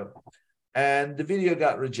video, and the video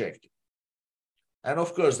got rejected. And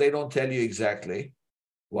of course, they don't tell you exactly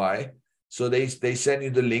why. So they send you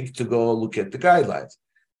the link to go look at the guidelines.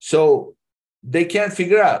 So they can't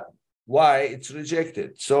figure out why it's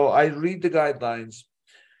rejected. So I read the guidelines.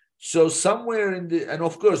 So somewhere and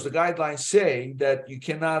of course, the guidelines say that you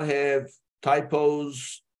cannot have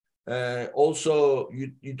typos. Also,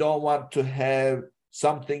 you don't want to have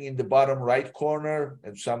something in the bottom right corner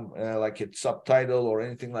and some like a subtitle or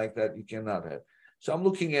anything like that. You cannot have. So I'm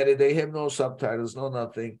looking at it. They have no subtitles, no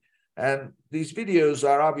nothing. And these videos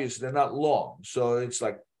are obviously, they're not long. So it's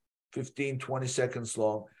like 15, 20 seconds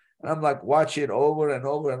long. And I'm like, watch it over and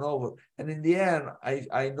over and over. And in the end,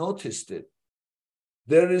 I noticed it.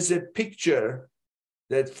 There is a picture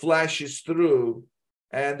that flashes through,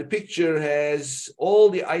 and the picture has all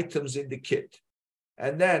the items in the kit.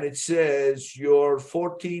 And then it says your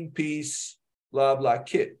 14-piece blah, blah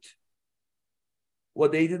kit. Well,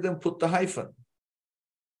 they didn't put the hyphen.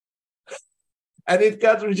 And it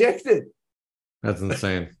got rejected. That's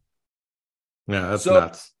insane. Yeah, that's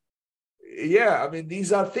nuts. Yeah, I mean,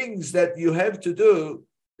 these are things that you have to do.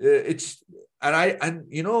 And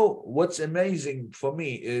you know what's amazing for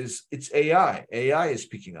me is it's AI. AI is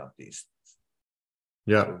picking up these things.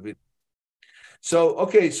 Yeah. So,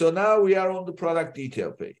 okay, so now we are on the product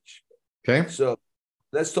detail page. Okay. So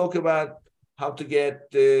let's talk about how to get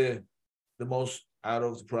the most out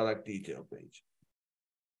of the product detail page.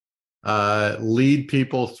 Lead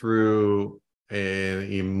people through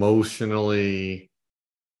an emotionally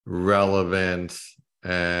relevant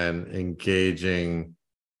and engaging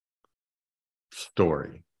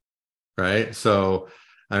story, right? So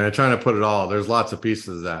I'm trying to put it all, there's lots of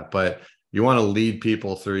pieces of that, but you want to lead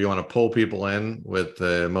people through, you want to pull people in with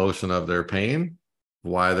the emotion of their pain,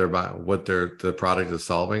 why they're buying, what the product is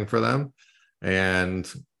solving for them. And,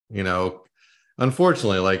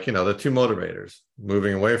 unfortunately, the two motivators,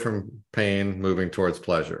 moving away from pain, moving towards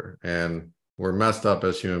pleasure. And we're messed up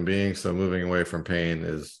as human beings, so moving away from pain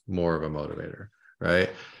is more of a motivator, right?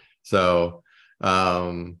 So,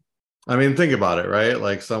 think about it, right?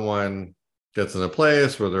 Like someone gets in a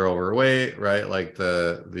place where they're overweight, right? Like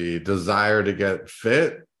the desire to get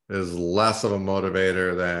fit is less of a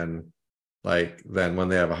motivator than when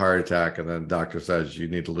they have a heart attack and then the doctor says you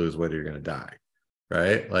need to lose weight or you're going to die,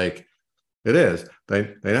 right? Like it is.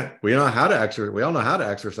 We all know how to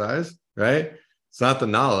exercise, right? It's not the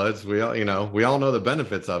knowledge. We all know the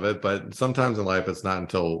benefits of it, but sometimes in life it's not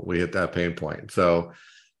until we hit that pain point. So,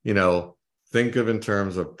 think of in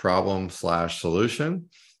terms of problem/solution,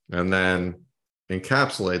 and then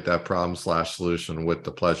encapsulate that problem/solution with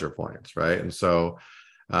the pleasure points, right? And so,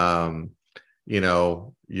 you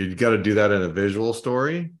got to do that in a visual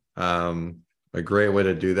story. A great way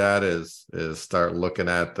to do that is start looking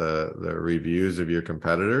at the reviews of your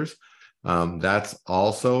competitors. That's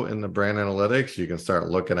also in the brand analytics. You can start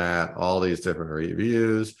looking at all these different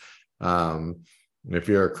reviews. If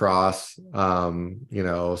you're across, some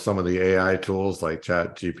of the AI tools like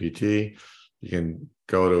ChatGPT, you can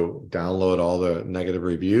go to download all the negative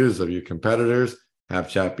reviews of your competitors, have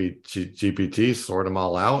ChatGPT sort them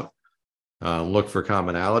all out, look for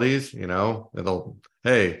commonalities.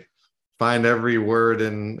 Hey, find every word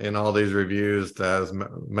in all these reviews that is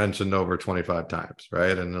mentioned over 25 times,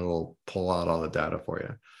 right? And it'll pull out all the data for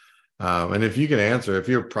you. And if you can answer, if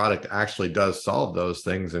your product actually does solve those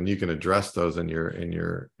things and you can address those in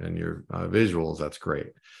your visuals, that's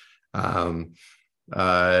great. But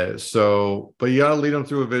you got to lead them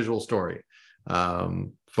through a visual story,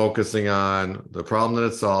 focusing on the problem that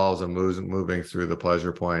it solves and moving through the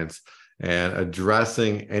pleasure points and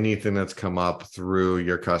addressing anything that's come up through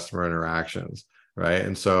your customer interactions, right?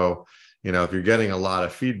 And so, if you're getting a lot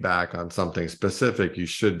of feedback on something specific, you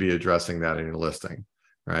should be addressing that in your listing.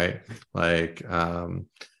 Right. And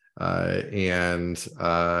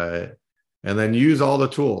then use all the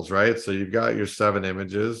tools, right? So you've got your 7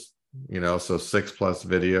 images, so 6 plus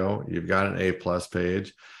video, you've got an A+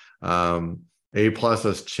 page. A+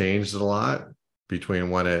 has changed a lot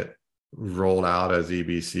between when it rolled out as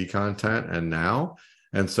EBC content and now.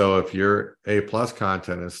 And so if your A+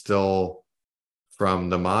 content is still from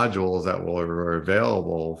the modules that were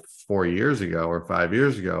available 4 years ago or 5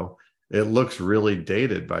 years ago, it looks really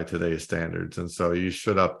dated by today's standards. And so you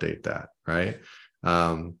should update that, right?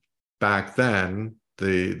 Back then,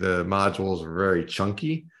 the modules were very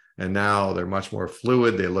chunky, and now they're much more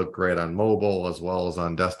fluid. They look great on mobile as well as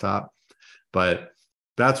on desktop. But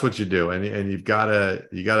that's what you do. And you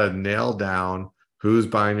gotta nail down who's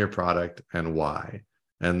buying your product and why.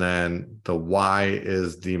 And then the why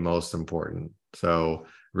is the most important. So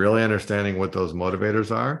really understanding what those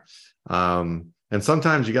motivators are. And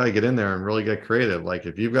sometimes you got to get in there and really get creative. Like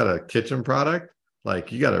if you've got a kitchen product,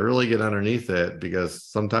 like you got to really get underneath it, because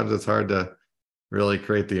sometimes it's hard to really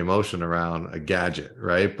create the emotion around a gadget,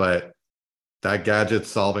 right? But that gadget's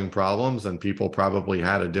solving problems, and people probably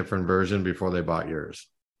had a different version before they bought yours.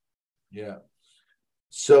 Yeah.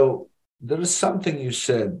 So there is something you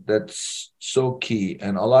said that's so key,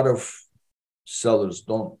 and a lot of sellers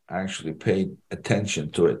don't actually pay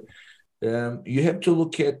attention to it. You have to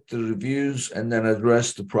look at the reviews and then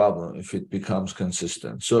address the problem if it becomes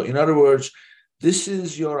consistent. So in other words, this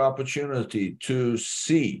is your opportunity to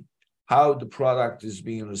see how the product is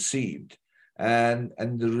being received. And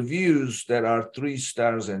the reviews that are 3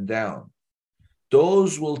 stars and down,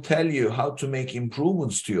 those will tell you how to make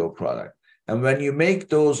improvements to your product. And when you make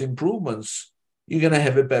those improvements, you're going to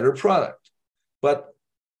have a better product. But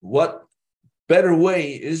what better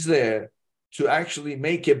way is there to actually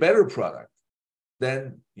make a better product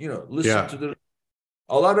than, listen to the...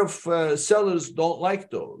 A lot of sellers don't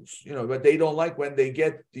like those, but they don't like when they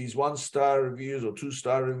get these 1-star reviews or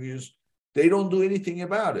 2-star reviews. They don't do anything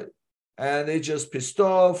about it. And they just pissed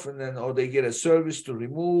off, and then, or they get a service to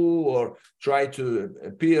remove or try to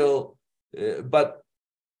appeal. But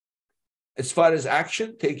as far as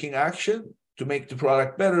taking action to make the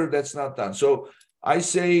product better, that's not done. So I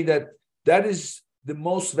say that is the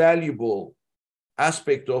most valuable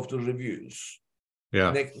aspect of the reviews.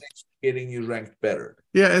 Yeah. Next getting you ranked better.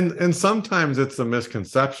 Yeah. And sometimes it's a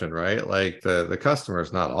misconception, right? Like the customer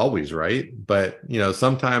is not always right, but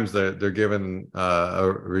sometimes they're given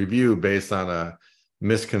a review based on a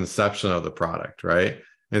misconception of the product, right?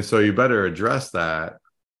 And so you better address that,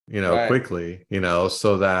 right, quickly,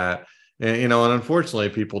 so that, and unfortunately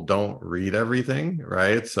people don't read everything,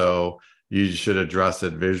 right? So you should address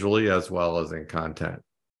it visually as well as in content.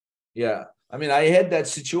 Yeah. I mean, I had that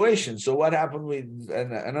situation. So what happened with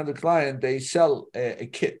another client, they sell a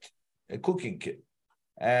kit, a cooking kit.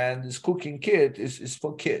 And this cooking kit is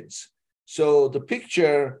for kids. So the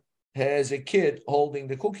picture has a kid holding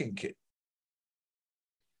the cooking kit.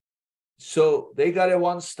 So they got a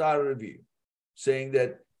 1-star review saying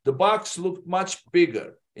that the box looked much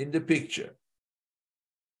bigger in the picture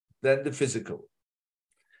than the physical.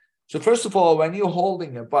 So first of all, when you're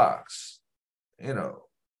holding a box,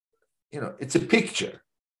 it's a picture,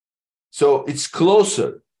 so it's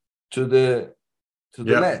closer to the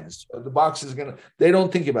lens. So the box is they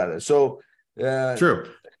don't think about it. So true.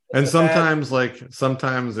 And sometimes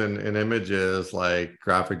in images, like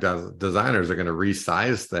graphic designers are going to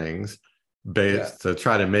resize things to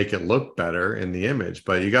try to make it look better in the image.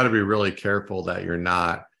 But you got to be really careful that you're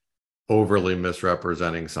not overly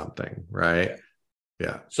misrepresenting something, right?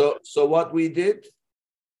 Yeah. So what we did,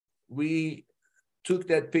 we took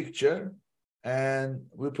that picture and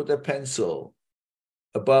we put a pencil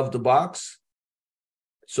above the box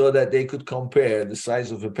so that they could compare the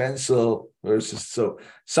size of a pencil versus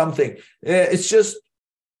something. It's just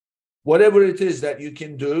whatever it is that you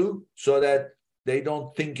can do so that they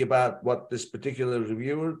don't think about what this particular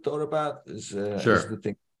reviewer thought about is the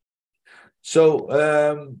thing.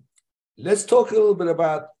 So let's talk a little bit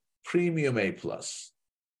about Premium A+.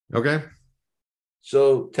 Okay.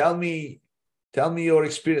 So tell me your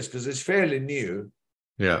experience, because it's fairly new.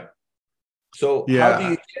 Yeah. So how do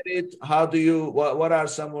you get it? How do you, what are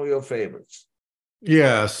some of your favorites?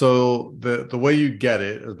 Yeah, so the way you get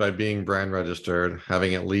it is by being brand registered,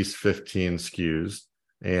 having at least 15 SKUs,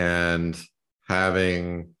 and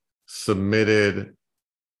having submitted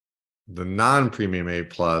the non-Premium A+,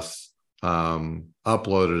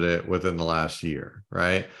 uploaded it within the last year,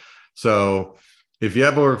 right? So if you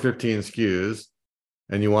have over 15 SKUs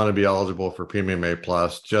and you want to be eligible for Premium A+,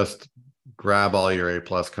 just grab all your A+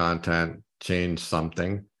 content, change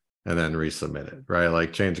something, and then resubmit it, right?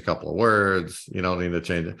 Like change a couple of words. You don't need to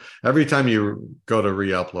change it. Every time you go to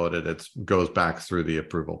re-upload it, it goes back through the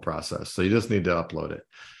approval process. So you just need to upload it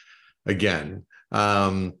again.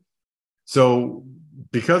 So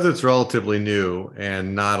because it's relatively new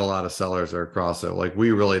and not a lot of sellers are across it, like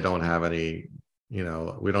we really don't have any, we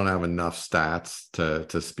don't have enough stats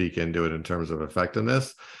to speak into it in terms of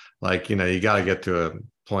effectiveness. Like, you got to get to a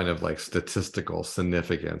point of like statistical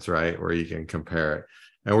significance, right? Where you can compare it.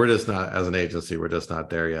 And we're just not, as an agency, we're just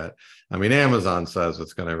not there yet. I mean, Amazon says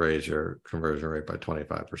it's going to raise your conversion rate by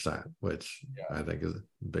 25%, which I think is a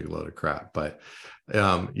big load of crap. But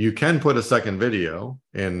you can put a second video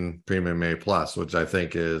in Premium A+, which I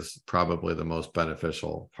think is probably the most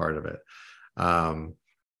beneficial part of it.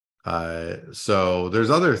 So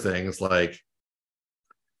there's other things like,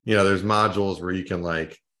 there's modules where you can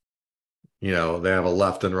like, they have a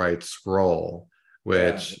left and right scroll,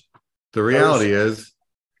 which the reality is,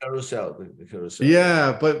 carousel.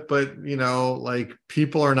 Yeah, but like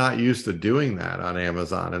people are not used to doing that on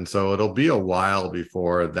Amazon, and so it'll be a while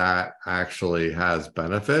before that actually has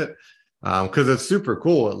benefit, because it's super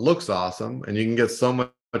cool. It looks awesome, and you can get so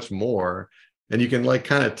much more, and you can like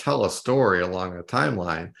kind of tell a story along a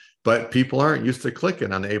timeline. But people aren't used to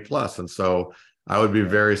clicking on A+, and so I would be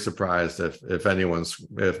very surprised if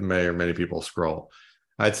many people scroll.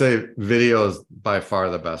 I'd say video is by far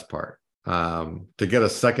the best part. To get a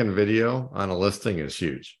second video on a listing is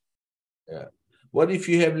huge. Yeah. What if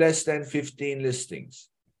you have less than 15 listings?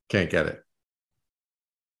 Can't get it.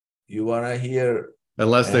 You want to hear?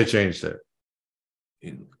 Unless they changed it.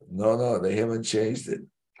 No, they haven't changed it.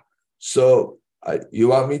 So you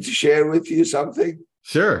want me to share with you something?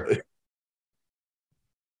 Sure.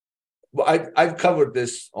 Well, I've covered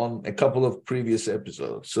this on a couple of previous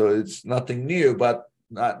episodes, so it's nothing new, but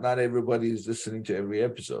not everybody is listening to every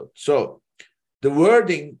episode. So the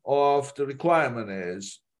wording of the requirement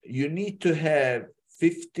is you need to have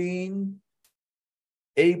 15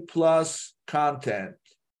 A+ content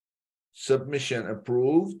submission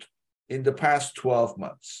approved in the past 12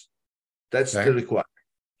 months. That's the requirement.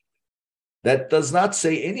 That does not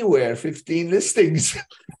say anywhere 15 listings.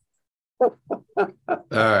 All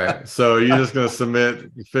right. So you're just going to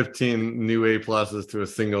submit 15 new A+ to a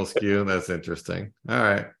single SKU. That's interesting. All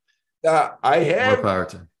right. I More power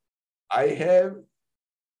to. I have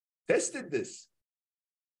tested this.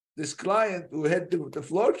 This client who had the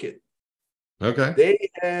floor kit. Okay. They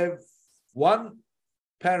have one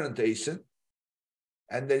parent ASIN,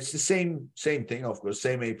 and it's the same thing, of course,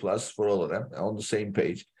 same A+ for all of them on the same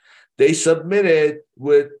page. They submitted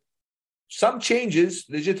with some changes,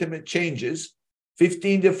 legitimate changes,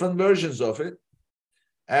 15 different versions of it.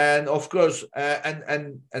 And of course,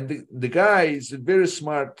 the guy is a very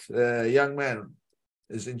smart young man,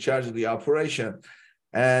 is in charge of the operation.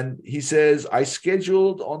 And he says, I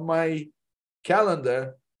scheduled on my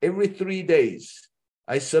calendar every 3 days.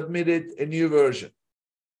 I submitted a new version,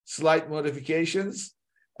 slight modifications.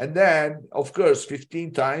 And then, of course,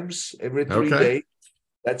 15 times every 3 days.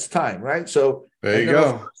 That's time, right? So there you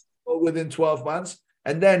go. Within 12 months.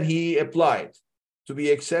 And then he applied to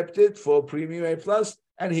be accepted for Premium A+,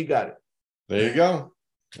 and he got it. There you go.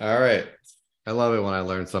 All right. I love it when I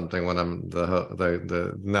learn something when I'm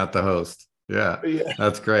the not the host. Yeah.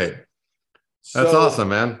 That's great. That's awesome,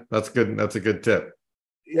 man. That's good. That's a good tip.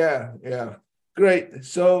 Yeah. Great.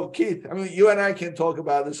 So Keith, I mean, you and I can talk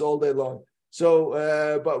about this all day long.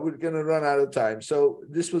 So, but we're going to run out of time. So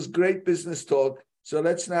this was great business talk. So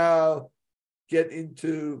let's now get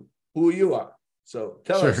into who you are. So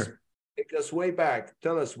tell us, take us way back.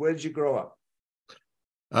 Tell us, where did you grow up?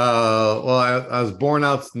 Well, I was born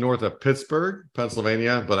out north of Pittsburgh,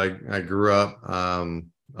 Pennsylvania, but I grew up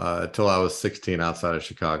until I was 16 outside of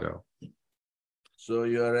Chicago. So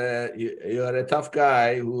you're a tough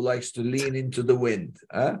guy who likes to lean into the wind,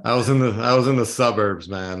 huh? I was in the suburbs,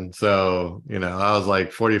 man. So, I was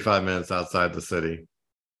like 45 minutes outside the city.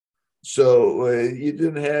 So you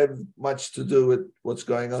didn't have much to do with what's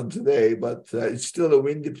going on today, but it's still a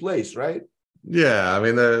windy place, right? Yeah, I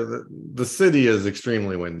mean the city is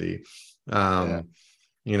extremely windy. Yeah.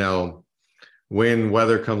 You know, when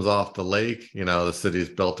weather comes off the lake, the city's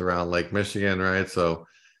built around Lake Michigan, right? So,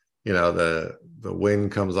 the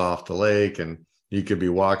wind comes off the lake, and you could be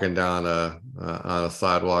walking down on a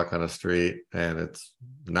sidewalk on a street, and it's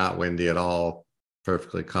not windy at all,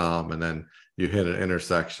 perfectly calm, and then you hit an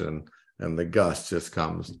intersection, and the gust just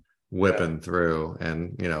comes whipping through,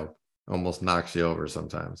 and almost knocks you over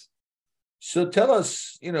sometimes. So tell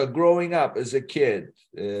us, growing up as a kid,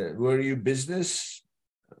 were you business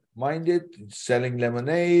minded, selling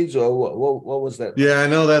lemonades, or what was that? Yeah, I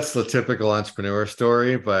know that's the typical entrepreneur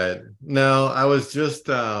story, but no, I was just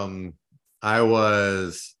I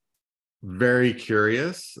was very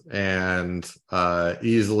curious and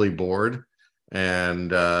easily bored,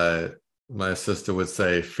 and my sister would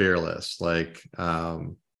say fearless. Like,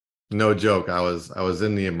 no joke, I was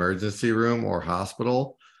in the emergency room or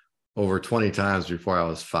hospital over 20 times before I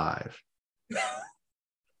was 5.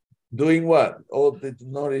 Doing what? All the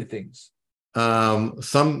naughty things.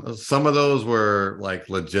 Some of those were like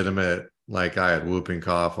legitimate, like I had whooping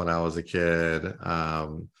cough when I was a kid.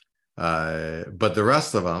 But the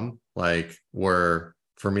rest of them like were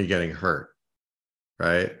for me getting hurt,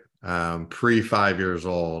 right? Pre 5 years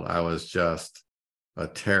old, I was just a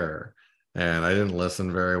terror, and I didn't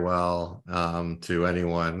listen very well to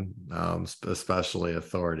anyone, especially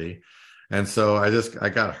authority. And so I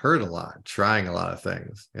got hurt a lot, trying a lot of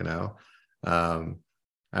things, I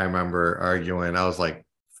remember arguing, I was like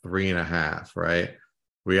 3.5, right?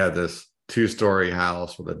 We had this 2-story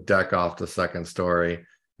house with a deck off the second story,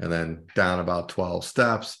 and then down about 12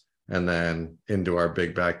 steps, and then into our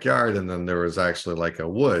big backyard. And then there was actually like a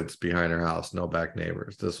woods behind our house, no back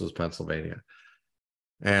neighbors. This was Pennsylvania.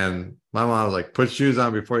 And my mom was like, put shoes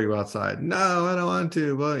on before you go outside. No, I don't want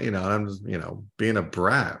to. But, and I'm just, being a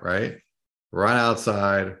brat, right? Run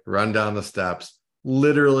outside, run down the steps.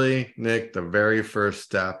 Literally, Nick, the very first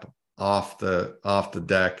step off the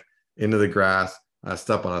deck into the grass, I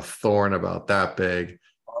step on a thorn about that big,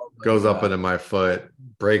 goes up into my foot,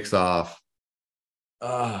 breaks off.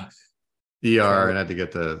 ER, and I had to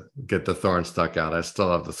get the thorn stuck out. I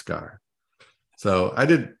still have the scar. So I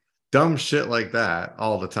did dumb shit like that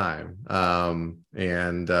all the time,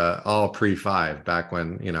 and all pre-5, back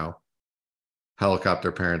when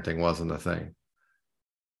helicopter parenting wasn't a thing.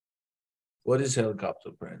 What is helicopter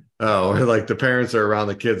parenting? Oh, like the parents are around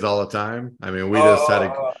the kids all the time. I mean, we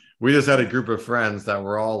just had a group of friends that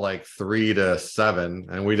were all like 3 to 7,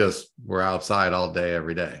 and we just were outside all day,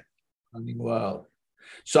 every day. Wow.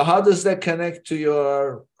 So how does that connect to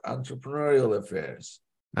your entrepreneurial affairs?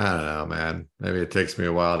 I don't know, man. Maybe it takes me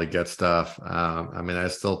a while to get stuff. I mean, I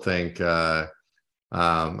still think I'm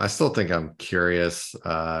curious,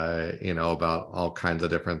 about all kinds of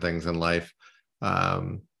different things in life. I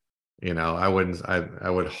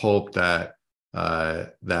would hope that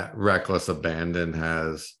that reckless abandon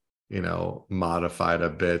has, modified a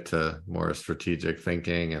bit to more strategic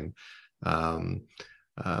thinking, and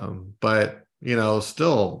but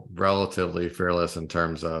still relatively fearless in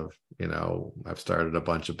terms of, I've started a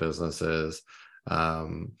bunch of businesses.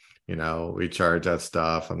 We charge that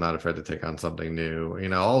stuff. I'm not afraid to take on something new,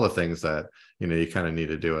 all the things that, you kind of need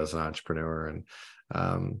to do as an entrepreneur. And,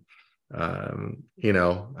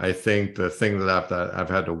 I think the thing that I've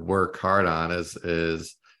had to work hard on is,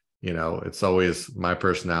 it's always my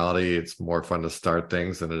personality. It's more fun to start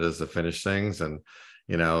things than it is to finish things. And,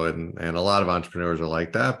 and a lot of entrepreneurs are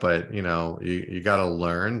like that, but, you got to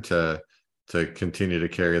learn to continue to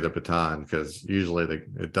carry the baton, because usually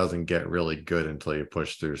it doesn't get really good until you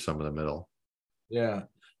push through some of the middle. Yeah.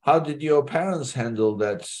 How did your parents handle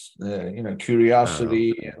that,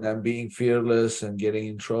 curiosity and then being fearless and getting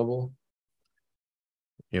in trouble?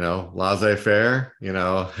 Laissez-faire,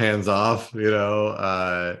 hands off,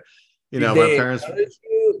 my parents.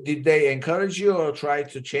 Did they encourage you or try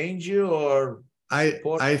to change you, or?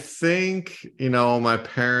 I think, my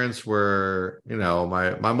parents were,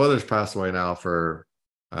 my mother's passed away now for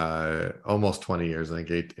almost 20 years, I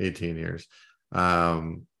think 18 years.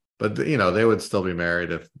 But they would still be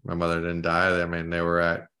married if my mother didn't die. I mean, they were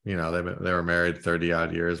at, they were married 30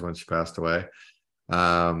 odd years when she passed away.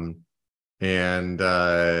 And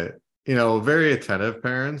very attentive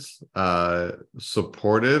parents,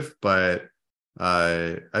 supportive, but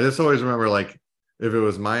I just always remember, like, if it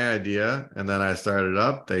was my idea and then I started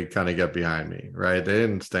up, they kind of get behind me, right? They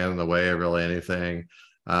didn't stand in the way of really anything.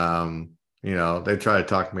 You know, they tried to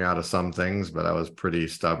talk me out of some things, but I was pretty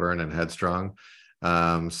stubborn and headstrong.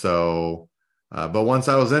 But once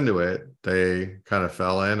I was into it, they kind of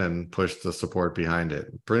fell in and pushed the support behind it.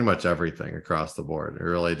 Pretty much everything across the board. It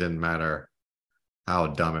really didn't matter how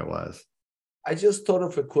dumb it was. I just thought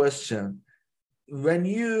of a question. When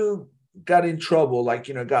you got in trouble, like,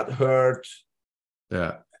 you know, got hurt,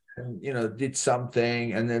 yeah, and, you know, did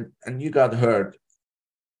something and you got hurt,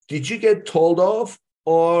 did you get told off,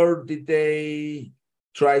 or did they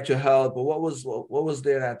try to help, or what was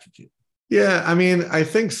their attitude? Yeah, I mean, I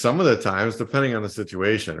think some of the times, depending on the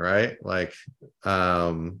situation, right? Like,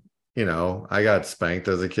 you know, I got spanked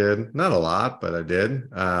as a kid. Not a lot, but I did.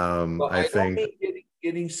 Well, I think don't mean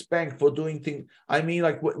getting spanked for doing things. I mean,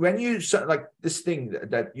 like when you, like this thing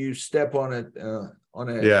that you step on it,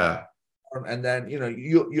 yeah, and then, you know,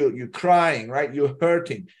 you're crying, right? You're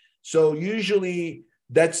hurting. So usually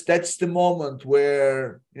that's the moment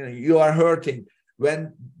where, you know, you are hurting.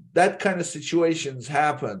 When that kind of situations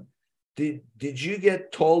happen, did you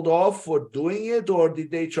get told off for doing it, or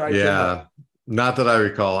did they try to help? Not that I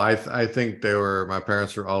recall. I think my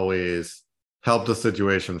parents were always help the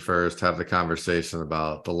situation first, have the conversation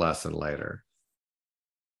about the lesson later.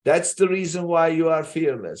 That's the reason why you are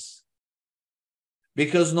fearless.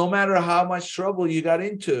 Because no matter how much trouble you got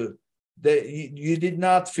into, that you did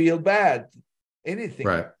not feel bad, anything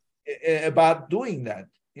right about doing that.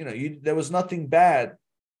 You know, there was nothing bad,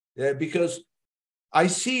 because I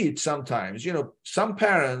see it sometimes, you know, some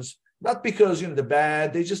parents, not because, you know, they're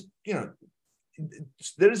bad, they just, you know,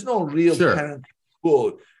 there is no real parent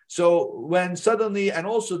good. So when suddenly, and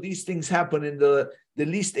also these things happen in the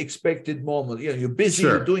least expected moment, you know, you're busy,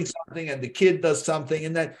 you're doing something, and the kid does something,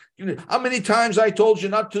 and then, you know, how many times I told you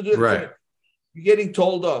not to do it? Right. You're getting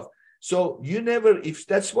told off. So you never, if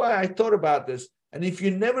that's why I thought about this, and if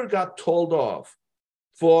you never got told off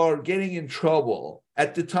for getting in trouble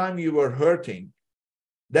at the time you were hurting,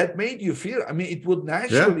 that made you feel, I mean, it would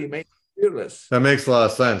naturally make you fearless. That makes a lot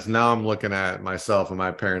of sense. Now I'm looking at myself and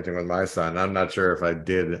my parenting with my son. I'm not sure if I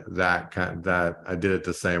did that I did it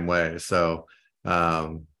the same way. So,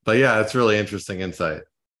 but yeah, it's really interesting insight.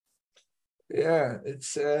 Yeah,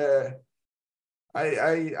 it's,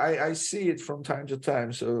 I see it from time to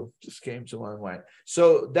time. So just came to my mind.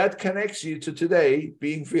 So that connects you to today,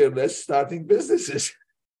 being fearless, starting businesses.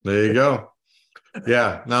 There you go.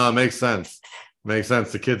 Yeah, no, it makes sense. Makes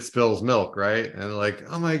sense. The kid spills milk, right? And like,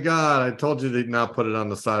 oh my God, I told you to not put it on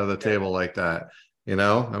the side of the table like that. You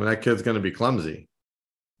know, I mean, that kid's going to be clumsy.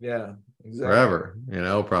 Yeah, exactly. Forever, you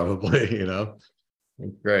know, probably, you know.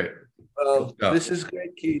 Great. Well, this is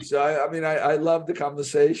great, Keith. So I love the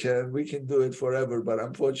conversation. We can do it forever, but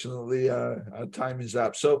unfortunately, our time is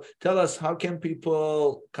up. So tell us, how can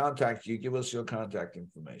people contact you? Give us your contact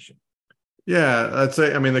information. Yeah, I'd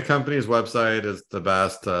say, I mean, the company's website is the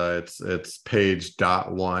best. It's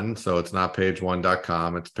page.one. So it's not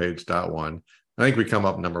page1.com. It's page.one. I think we come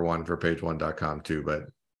up number one for page1.com too, but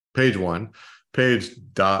page.one.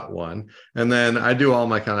 And then I do all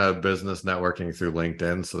my kind of business networking through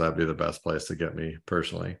LinkedIn. So that'd be the best place to get me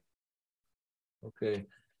personally. Okay.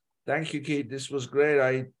 Thank you, Keith. This was great.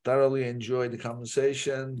 I thoroughly enjoyed the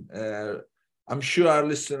conversation. I'm sure our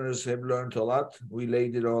listeners have learned a lot. We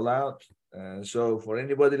laid it all out. So for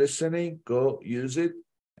anybody listening, go use it.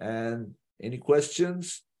 And any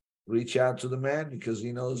questions, reach out to the man, because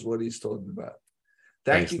he knows what he's talking about.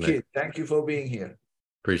 Thanks, Nick. Keith. Thank you for being here.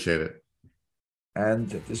 Appreciate it. And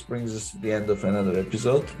this brings us to the end of another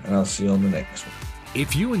episode, and I'll see you on the next one.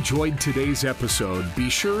 If you enjoyed today's episode, be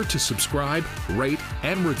sure to subscribe, rate,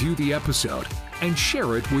 and review the episode, and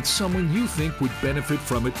share it with someone you think would benefit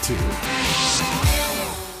from it too.